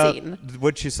think And about scene.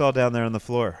 what you saw down there on the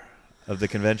floor of the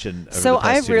convention? Over So the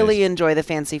past I 2 really days? enjoy the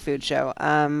Fancy Food Show.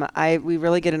 We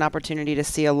really get an opportunity to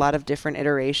see a lot of different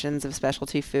iterations of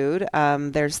specialty food.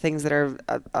 There's things that are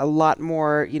a lot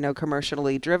more,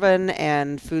 commercially driven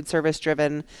and food service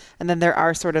driven, and then there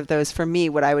are sort of those, for me,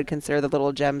 what I would consider the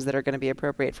little gems that are going to be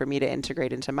appropriate for me to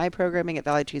integrate into my programming at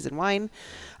Valley Cheese and Wine.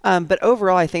 But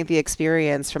overall, I think the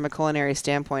experience from a culinary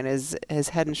standpoint is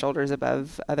head and shoulders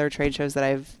above other trade shows that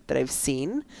I've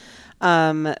seen.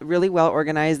 Really well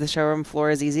organized. The showroom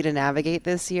floor is easy to navigate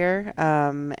this year.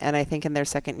 And I think in their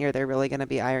second year, they're really going to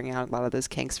be ironing out a lot of those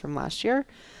kinks from last year.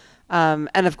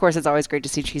 And of course, it's always great to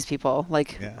see cheese people,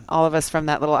 all of us from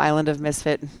that little island of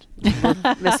misfit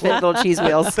little cheese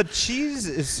wheels. But cheese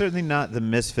is certainly not the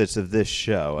misfits of this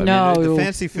show. No. I mean, the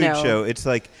Fancy Food No. Show, it's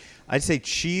like, I'd say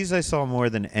cheese I saw more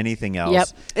than anything else. Yep.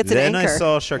 It's an then I anchor.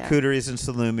 saw charcuteries and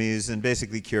salumis and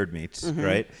basically cured meats,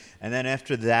 right? And then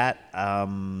after that,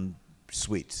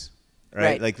 sweets,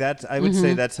 right? Like that, I would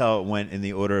say that's how it went in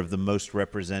the order of the most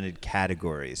represented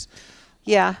categories.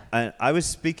 Yeah. I was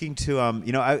speaking to,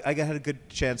 I had a good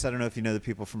chance. I don't know if you know the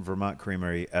people from Vermont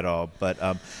Creamery at all, but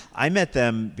I met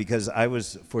them because I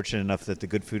was fortunate enough that the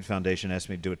Good Food Foundation asked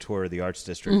me to do a tour of the Arts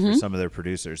District for some of their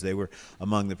producers. They were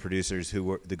among the producers who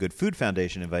were, the Good Food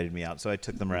Foundation invited me out, so I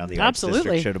took them around the Arts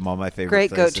District, showed them all my favorite Great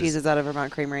places. goat cheeses out of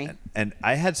Vermont Creamery. And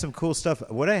I had some cool stuff.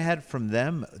 What I had from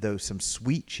them, though, some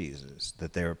sweet cheeses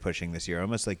that they were pushing this year,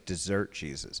 almost like dessert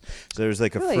cheeses. So there was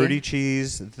like a Really? fruity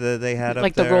cheese that they had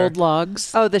Like up there. the rolled logs.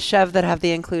 Oh, the Chev that have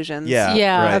the inclusions. Yeah.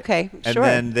 Yeah. Right. Okay, And sure.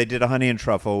 then they did a honey and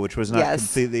truffle, which was not Yes.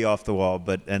 completely off the wall,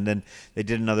 and then they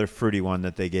did another fruity one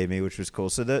that they gave me, which was cool.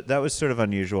 So that was sort of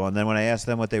unusual. And then when I asked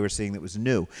them what they were seeing that was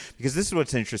new, because this is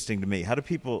what's interesting to me.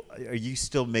 Are you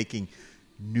still making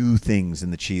new things in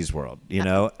the cheese world,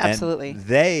 Absolutely. And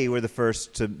they were the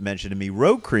first to mention to me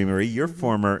Rogue Creamery, your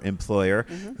former employer,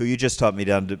 who you just brought me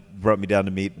down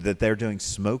to meet, that they're doing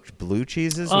smoked blue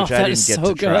cheeses, which I didn't get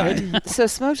to try. So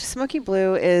Smoky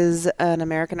Blue is an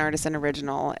American Artisan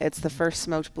original. It's the first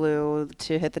smoked blue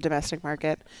to hit the domestic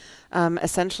market.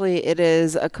 Essentially, it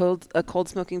is a cold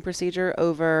smoking procedure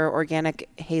over organic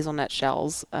hazelnut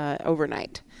shells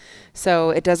overnight. So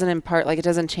it doesn't it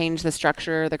doesn't change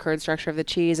the curd structure of the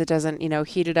cheese. It doesn't,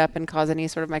 heat it up and cause any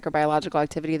sort of microbiological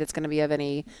activity that's going to be of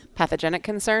any pathogenic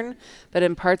concern, but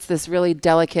imparts this really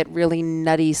delicate, really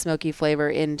nutty, smoky flavor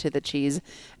into the cheese.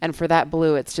 And for that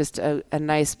blue, it's just a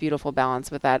nice, beautiful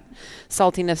balance with that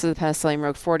saltiness of the Penicillium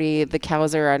Rogue 40. The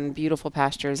cows are on beautiful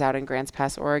pastures out in Grants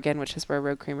Pass, Oregon, which is where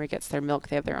Rogue Creamery gets their milk.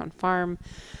 They have their own farm.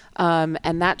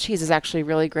 And that cheese is actually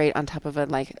really great on top of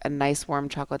a nice warm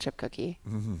chocolate chip cookie.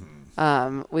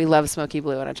 We love Smoky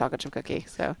Blue on a chocolate chip cookie.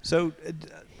 So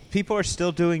people are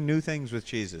still doing new things with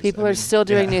cheeses. People are still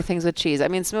doing new things with cheese. I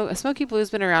mean, Smoky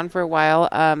Blue's been around for a while.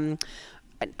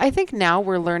 I think now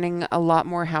we're learning a lot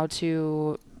more how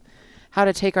to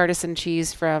take artisan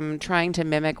cheese from trying to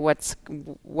mimic what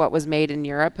was made in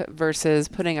Europe versus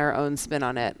putting our own spin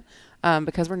on it.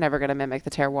 Because we're never going to mimic the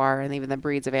terroir and even the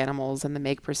breeds of animals and the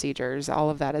make procedures.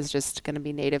 All of that is just going to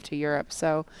be native to Europe.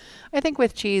 So I think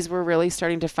with cheese, we're really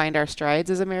starting to find our strides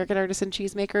as American artisan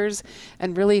cheesemakers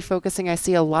and really focusing. I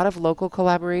see a lot of local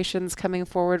collaborations coming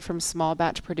forward from small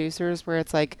batch producers where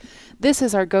it's like, this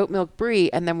is our goat milk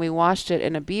brie, and then we washed it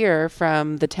in a beer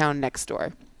from the town next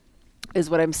door. Is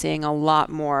what I'm seeing a lot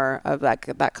more of that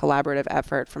collaborative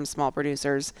effort from small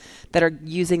producers that are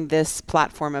using this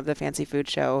platform of the Fancy Food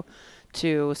Show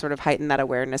to sort of heighten that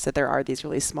awareness that there are these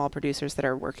really small producers that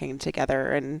are working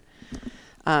together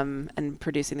and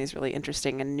producing these really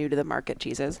interesting and new to the market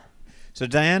cheeses. So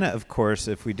Diana, of course,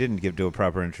 if we didn't give to a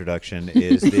proper introduction,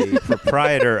 is the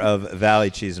proprietor of Valley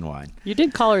Cheese and Wine. You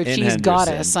did call her a in cheese Henderson.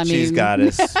 goddess. Cheese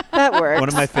goddess. That works. One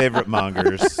of my favorite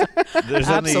mongers.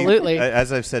 Absolutely.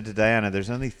 As I've said to Diana, there's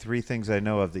only 3 things I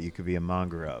know of that you could be a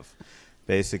monger of.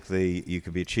 Basically, you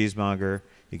could be a cheesemonger,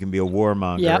 you can be a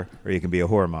warmonger, or you can be a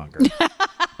whoremonger.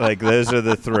 Like those are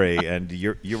the three, and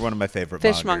you're one of my favorite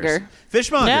Fishmonger.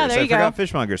 Fishmongers. Yeah, there you I forgot go.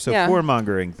 fishmonger. So Yeah.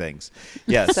 whoremongering things.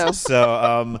 Yes.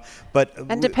 But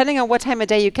And depending on what time of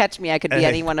day you catch me, I could be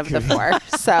any one of the four.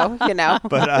 So,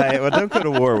 But don't go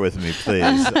to war with me,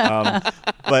 please.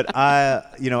 But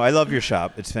I love your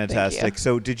shop. It's fantastic.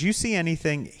 So did you see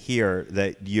anything here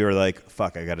that you're like,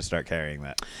 fuck, I got to start carrying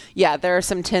that? Yeah, there's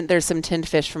some tinned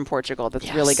fish from Portugal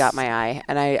that's really got my eye.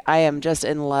 And I am just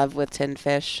in love with tinned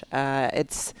fish.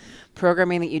 It's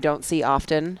programming that you don't see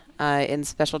often in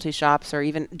specialty shops or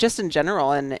even just in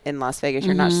general in Las Vegas.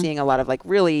 You're not seeing a lot of like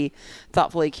really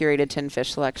thoughtfully curated tinned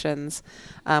fish selections.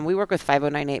 We work with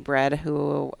 5098 Bread,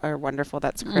 who are wonderful.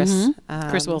 That's Chris.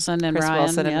 Chris Wilson and Chris Ryan.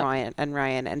 Wilson Yep. and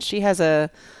Ryan. And she has a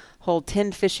whole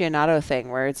tinned aficionado thing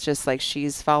where it's just like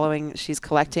she's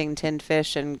collecting tinned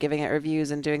fish and giving it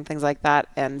reviews and doing things like that.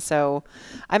 And so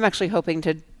I'm actually hoping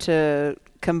to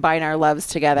combine our loves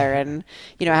together and,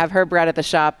 have her bread at the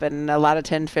shop and a lot of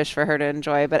tinned fish for her to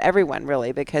enjoy, but everyone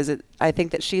really, because I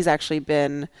think that she's actually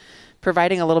been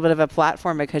providing a little bit of a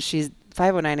platform because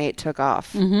 5098 took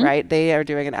off, right? They are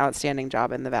doing an outstanding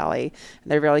job in the Valley.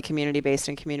 And they're really community-based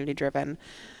and community-driven.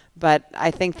 But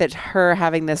I think that her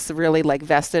having this really like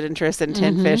vested interest in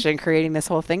tinned fish and creating this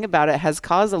whole thing about it has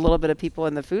caused a little bit of people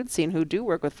in the food scene who do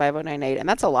work with 5098, and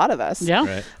that's a lot of us.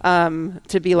 Yeah. Right.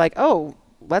 To be like, oh,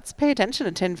 let's pay attention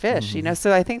to tinned fish,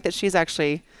 So I think that she's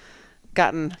actually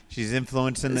gotten. She's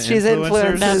influencing the she's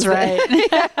influencers. That's right.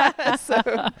 Yeah, so,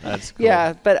 that's cool.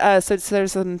 Yeah, but so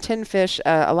there's some tinned fish,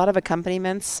 a lot of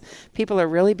accompaniments. People are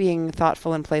really being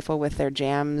thoughtful and playful with their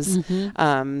jams,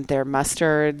 their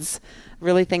mustards,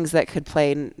 really things that could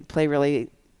play really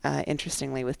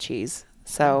interestingly with cheese.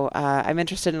 So I'm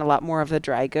interested in a lot more of the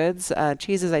dry goods.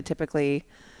 Cheeses I typically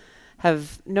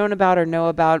have known about or know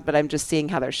about, but I'm just seeing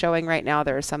how they're showing right now.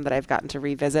 There are some that I've gotten to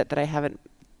revisit that I haven't,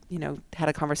 had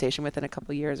a conversation with in a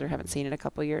couple years or haven't seen in a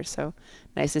couple years. So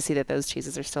nice to see that those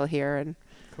cheeses are still here and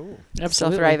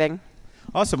still thriving.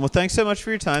 Awesome. Well, thanks so much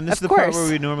for your time. This is the part where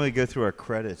we normally go through our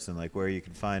credits and like where you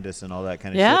can find us and all that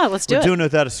kind of shit. Yeah, let's do it. We're doing it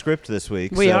without a script this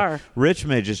week. We are. Rich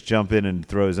may just jump in and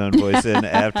throw his own voice in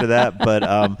after that,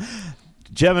 but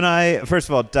Gemini, first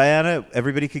of all, Diana,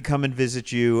 everybody could come and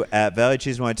visit you at Valley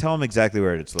Cheese and Wine. Tell them exactly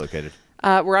where it's located.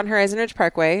 We're on Horizon Ridge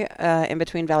Parkway, in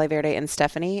between Valley Verde and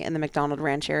Stephanie, in the McDonald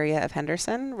Ranch area of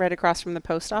Henderson, right across from the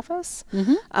post office.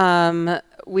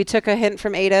 We took a hint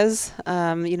from Ada's.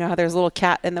 You know how there's a little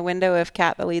cat in the window if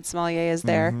Kat, the lead sommelier, is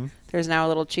there. There's now a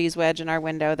little cheese wedge in our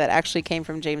window that actually came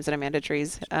from James and Amanda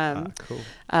Trees. Cool.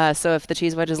 So if the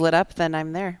cheese wedge is lit up, then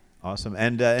I'm there. Awesome.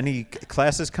 And any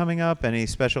classes coming up? Any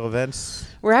special events?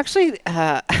 We're actually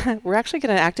going to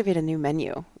activate a new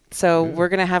menu. So we're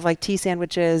going to have like tea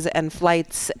sandwiches and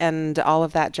flights and all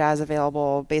of that jazz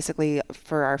available basically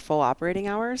for our full operating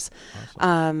hours.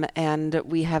 Awesome. And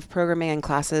we have programming and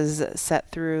classes set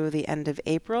through the end of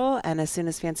April. And as soon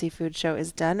as Fancy Food Show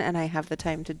is done and I have the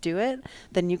time to do it,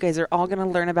 then you guys are all going to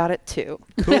learn about it too.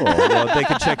 Cool. Well, they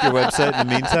can check your website in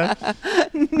the meantime?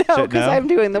 No, because I'm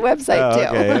doing the website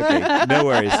too. Okay. No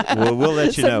worries. We'll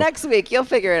let you know. So next week, you'll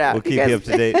figure it out. We'll keep you up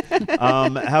to date.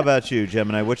 How about you,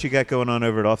 Gemini? What you got going on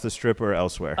over at Off the Strip or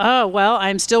elsewhere? Oh, well,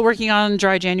 I'm still working on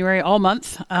Dry January all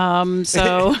month.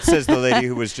 So says the lady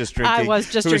who was just drinking. I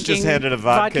was just drinking. Who was just handed a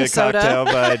vodka cocktail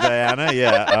by Diana.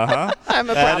 Yeah, I'm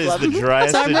a That problem. is the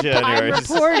driest of January. I'm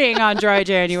reporting on Dry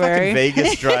January.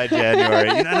 Vegas dry January.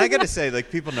 And I got to say,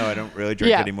 like, people know I don't really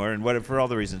drink anymore, and for all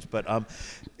the reasons. But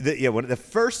the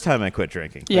first time I quit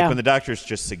drinking, like when the doctors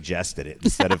just suggested it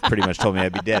instead of pretty much told me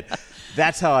I'd be dead.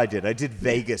 That's how I did. I did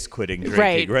Vegas quitting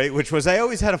drinking, right? Which was I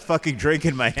always had a fucking drink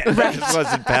in my hand. I just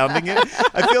wasn't pounding it.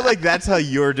 I feel like that's how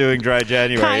you're doing Dry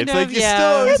January. Kind it's like of, you still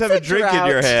always have a drink drought.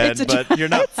 in your hand, but you're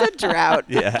not. It's a drought.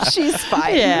 Yeah. She's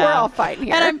fine. Yeah. We're all fine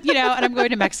here. And I'm going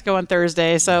to Mexico on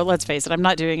Thursday, so let's face it, I'm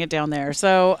not doing it down there.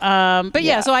 So, so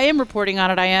I am reporting on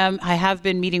it. I have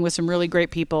been meeting with some really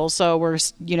great people. So we're,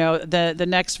 the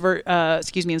next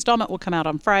installment will come out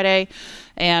on Friday,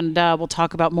 and we'll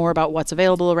talk more about what's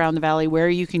available around the Valley, where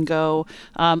you can go.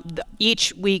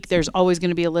 Each week, there's always going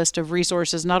to be a list of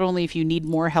resources, not only if you need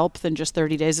more help than just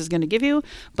 30 days is going to give you,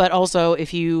 but also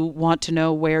if you want to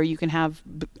know where you can have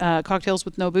cocktails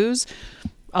with no booze.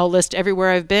 I'll list everywhere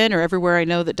I've been or everywhere I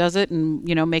know that does it and,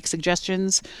 make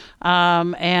suggestions.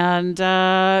 And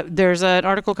there's an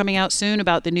article coming out soon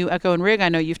about the new Echo and Rig. I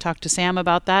know you've talked to Sam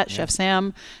about that, Chef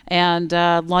Sam, and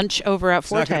lunch over at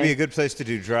Forte. It's not going to be a good place to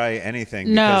do dry anything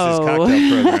because his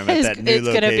cocktail program at that new it's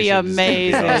going to be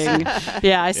amazing. Awesome.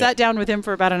 I sat down with him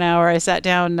for about an hour. I sat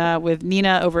down with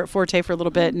Nina over at Forte for a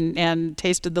little bit and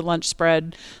tasted the lunch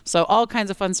spread. So all kinds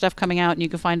of fun stuff coming out, and you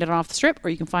can find it on Off the Strip, or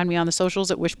you can find me on the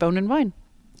socials at Wishbone and Vine.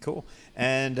 Cool.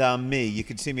 And me, you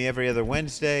can see me every other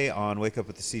Wednesday on Wake Up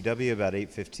with the CW about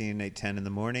 8:15, 8:10 in the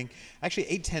morning. Actually,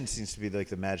 8:10 seems to be like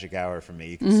the magic hour for me.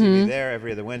 You can see me there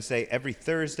every other Wednesday. Every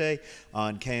Thursday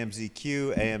on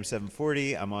KMZQ, AM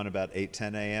 740. I'm on about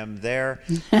 8:10 a.m. there.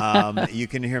 You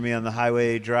can hear me on the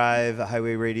Highway Drive,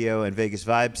 Highway Radio, and Vegas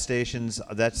Vibe stations.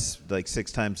 That's like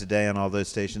 6 times a day on all those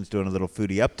stations, doing a little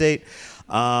foodie update.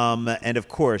 And of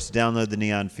course, download the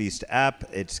Neon Feast app.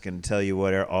 It's going to tell you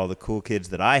what are all the cool kids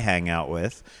that I hang out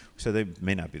with. So they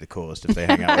may not be the coolest if they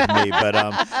hang out with me, but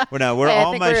we're I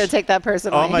all think my we're gonna take that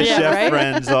personally. all my chef right?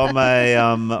 friends, all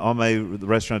my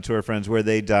restaurateur friends, where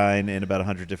they dine in about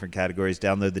 100 different categories.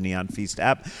 Download the Neon Feast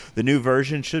app. The new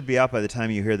version should be out by the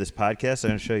time you hear this podcast.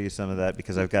 I'm going to show you some of that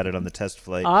because I've got it on the test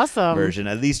flight version,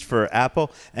 at least for Apple.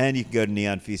 And you can go to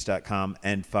neonfeast.com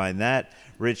and find that.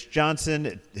 Rich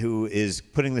Johnson, who is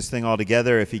putting this thing all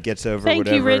together, if he gets over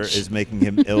whatever is making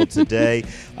him ill today,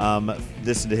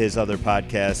 listen to his other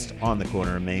podcast, On the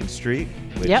Corner of Main Street,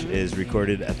 which is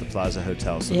recorded at the Plaza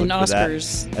Hotel. So in look for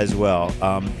Oscars that as well.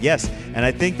 Yes, and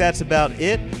I think that's about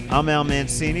it. I'm Al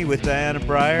Mancini with Diana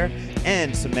Breyer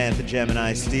and Samantha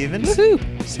Gemini Stevens.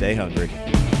 Woohoo! Stay hungry.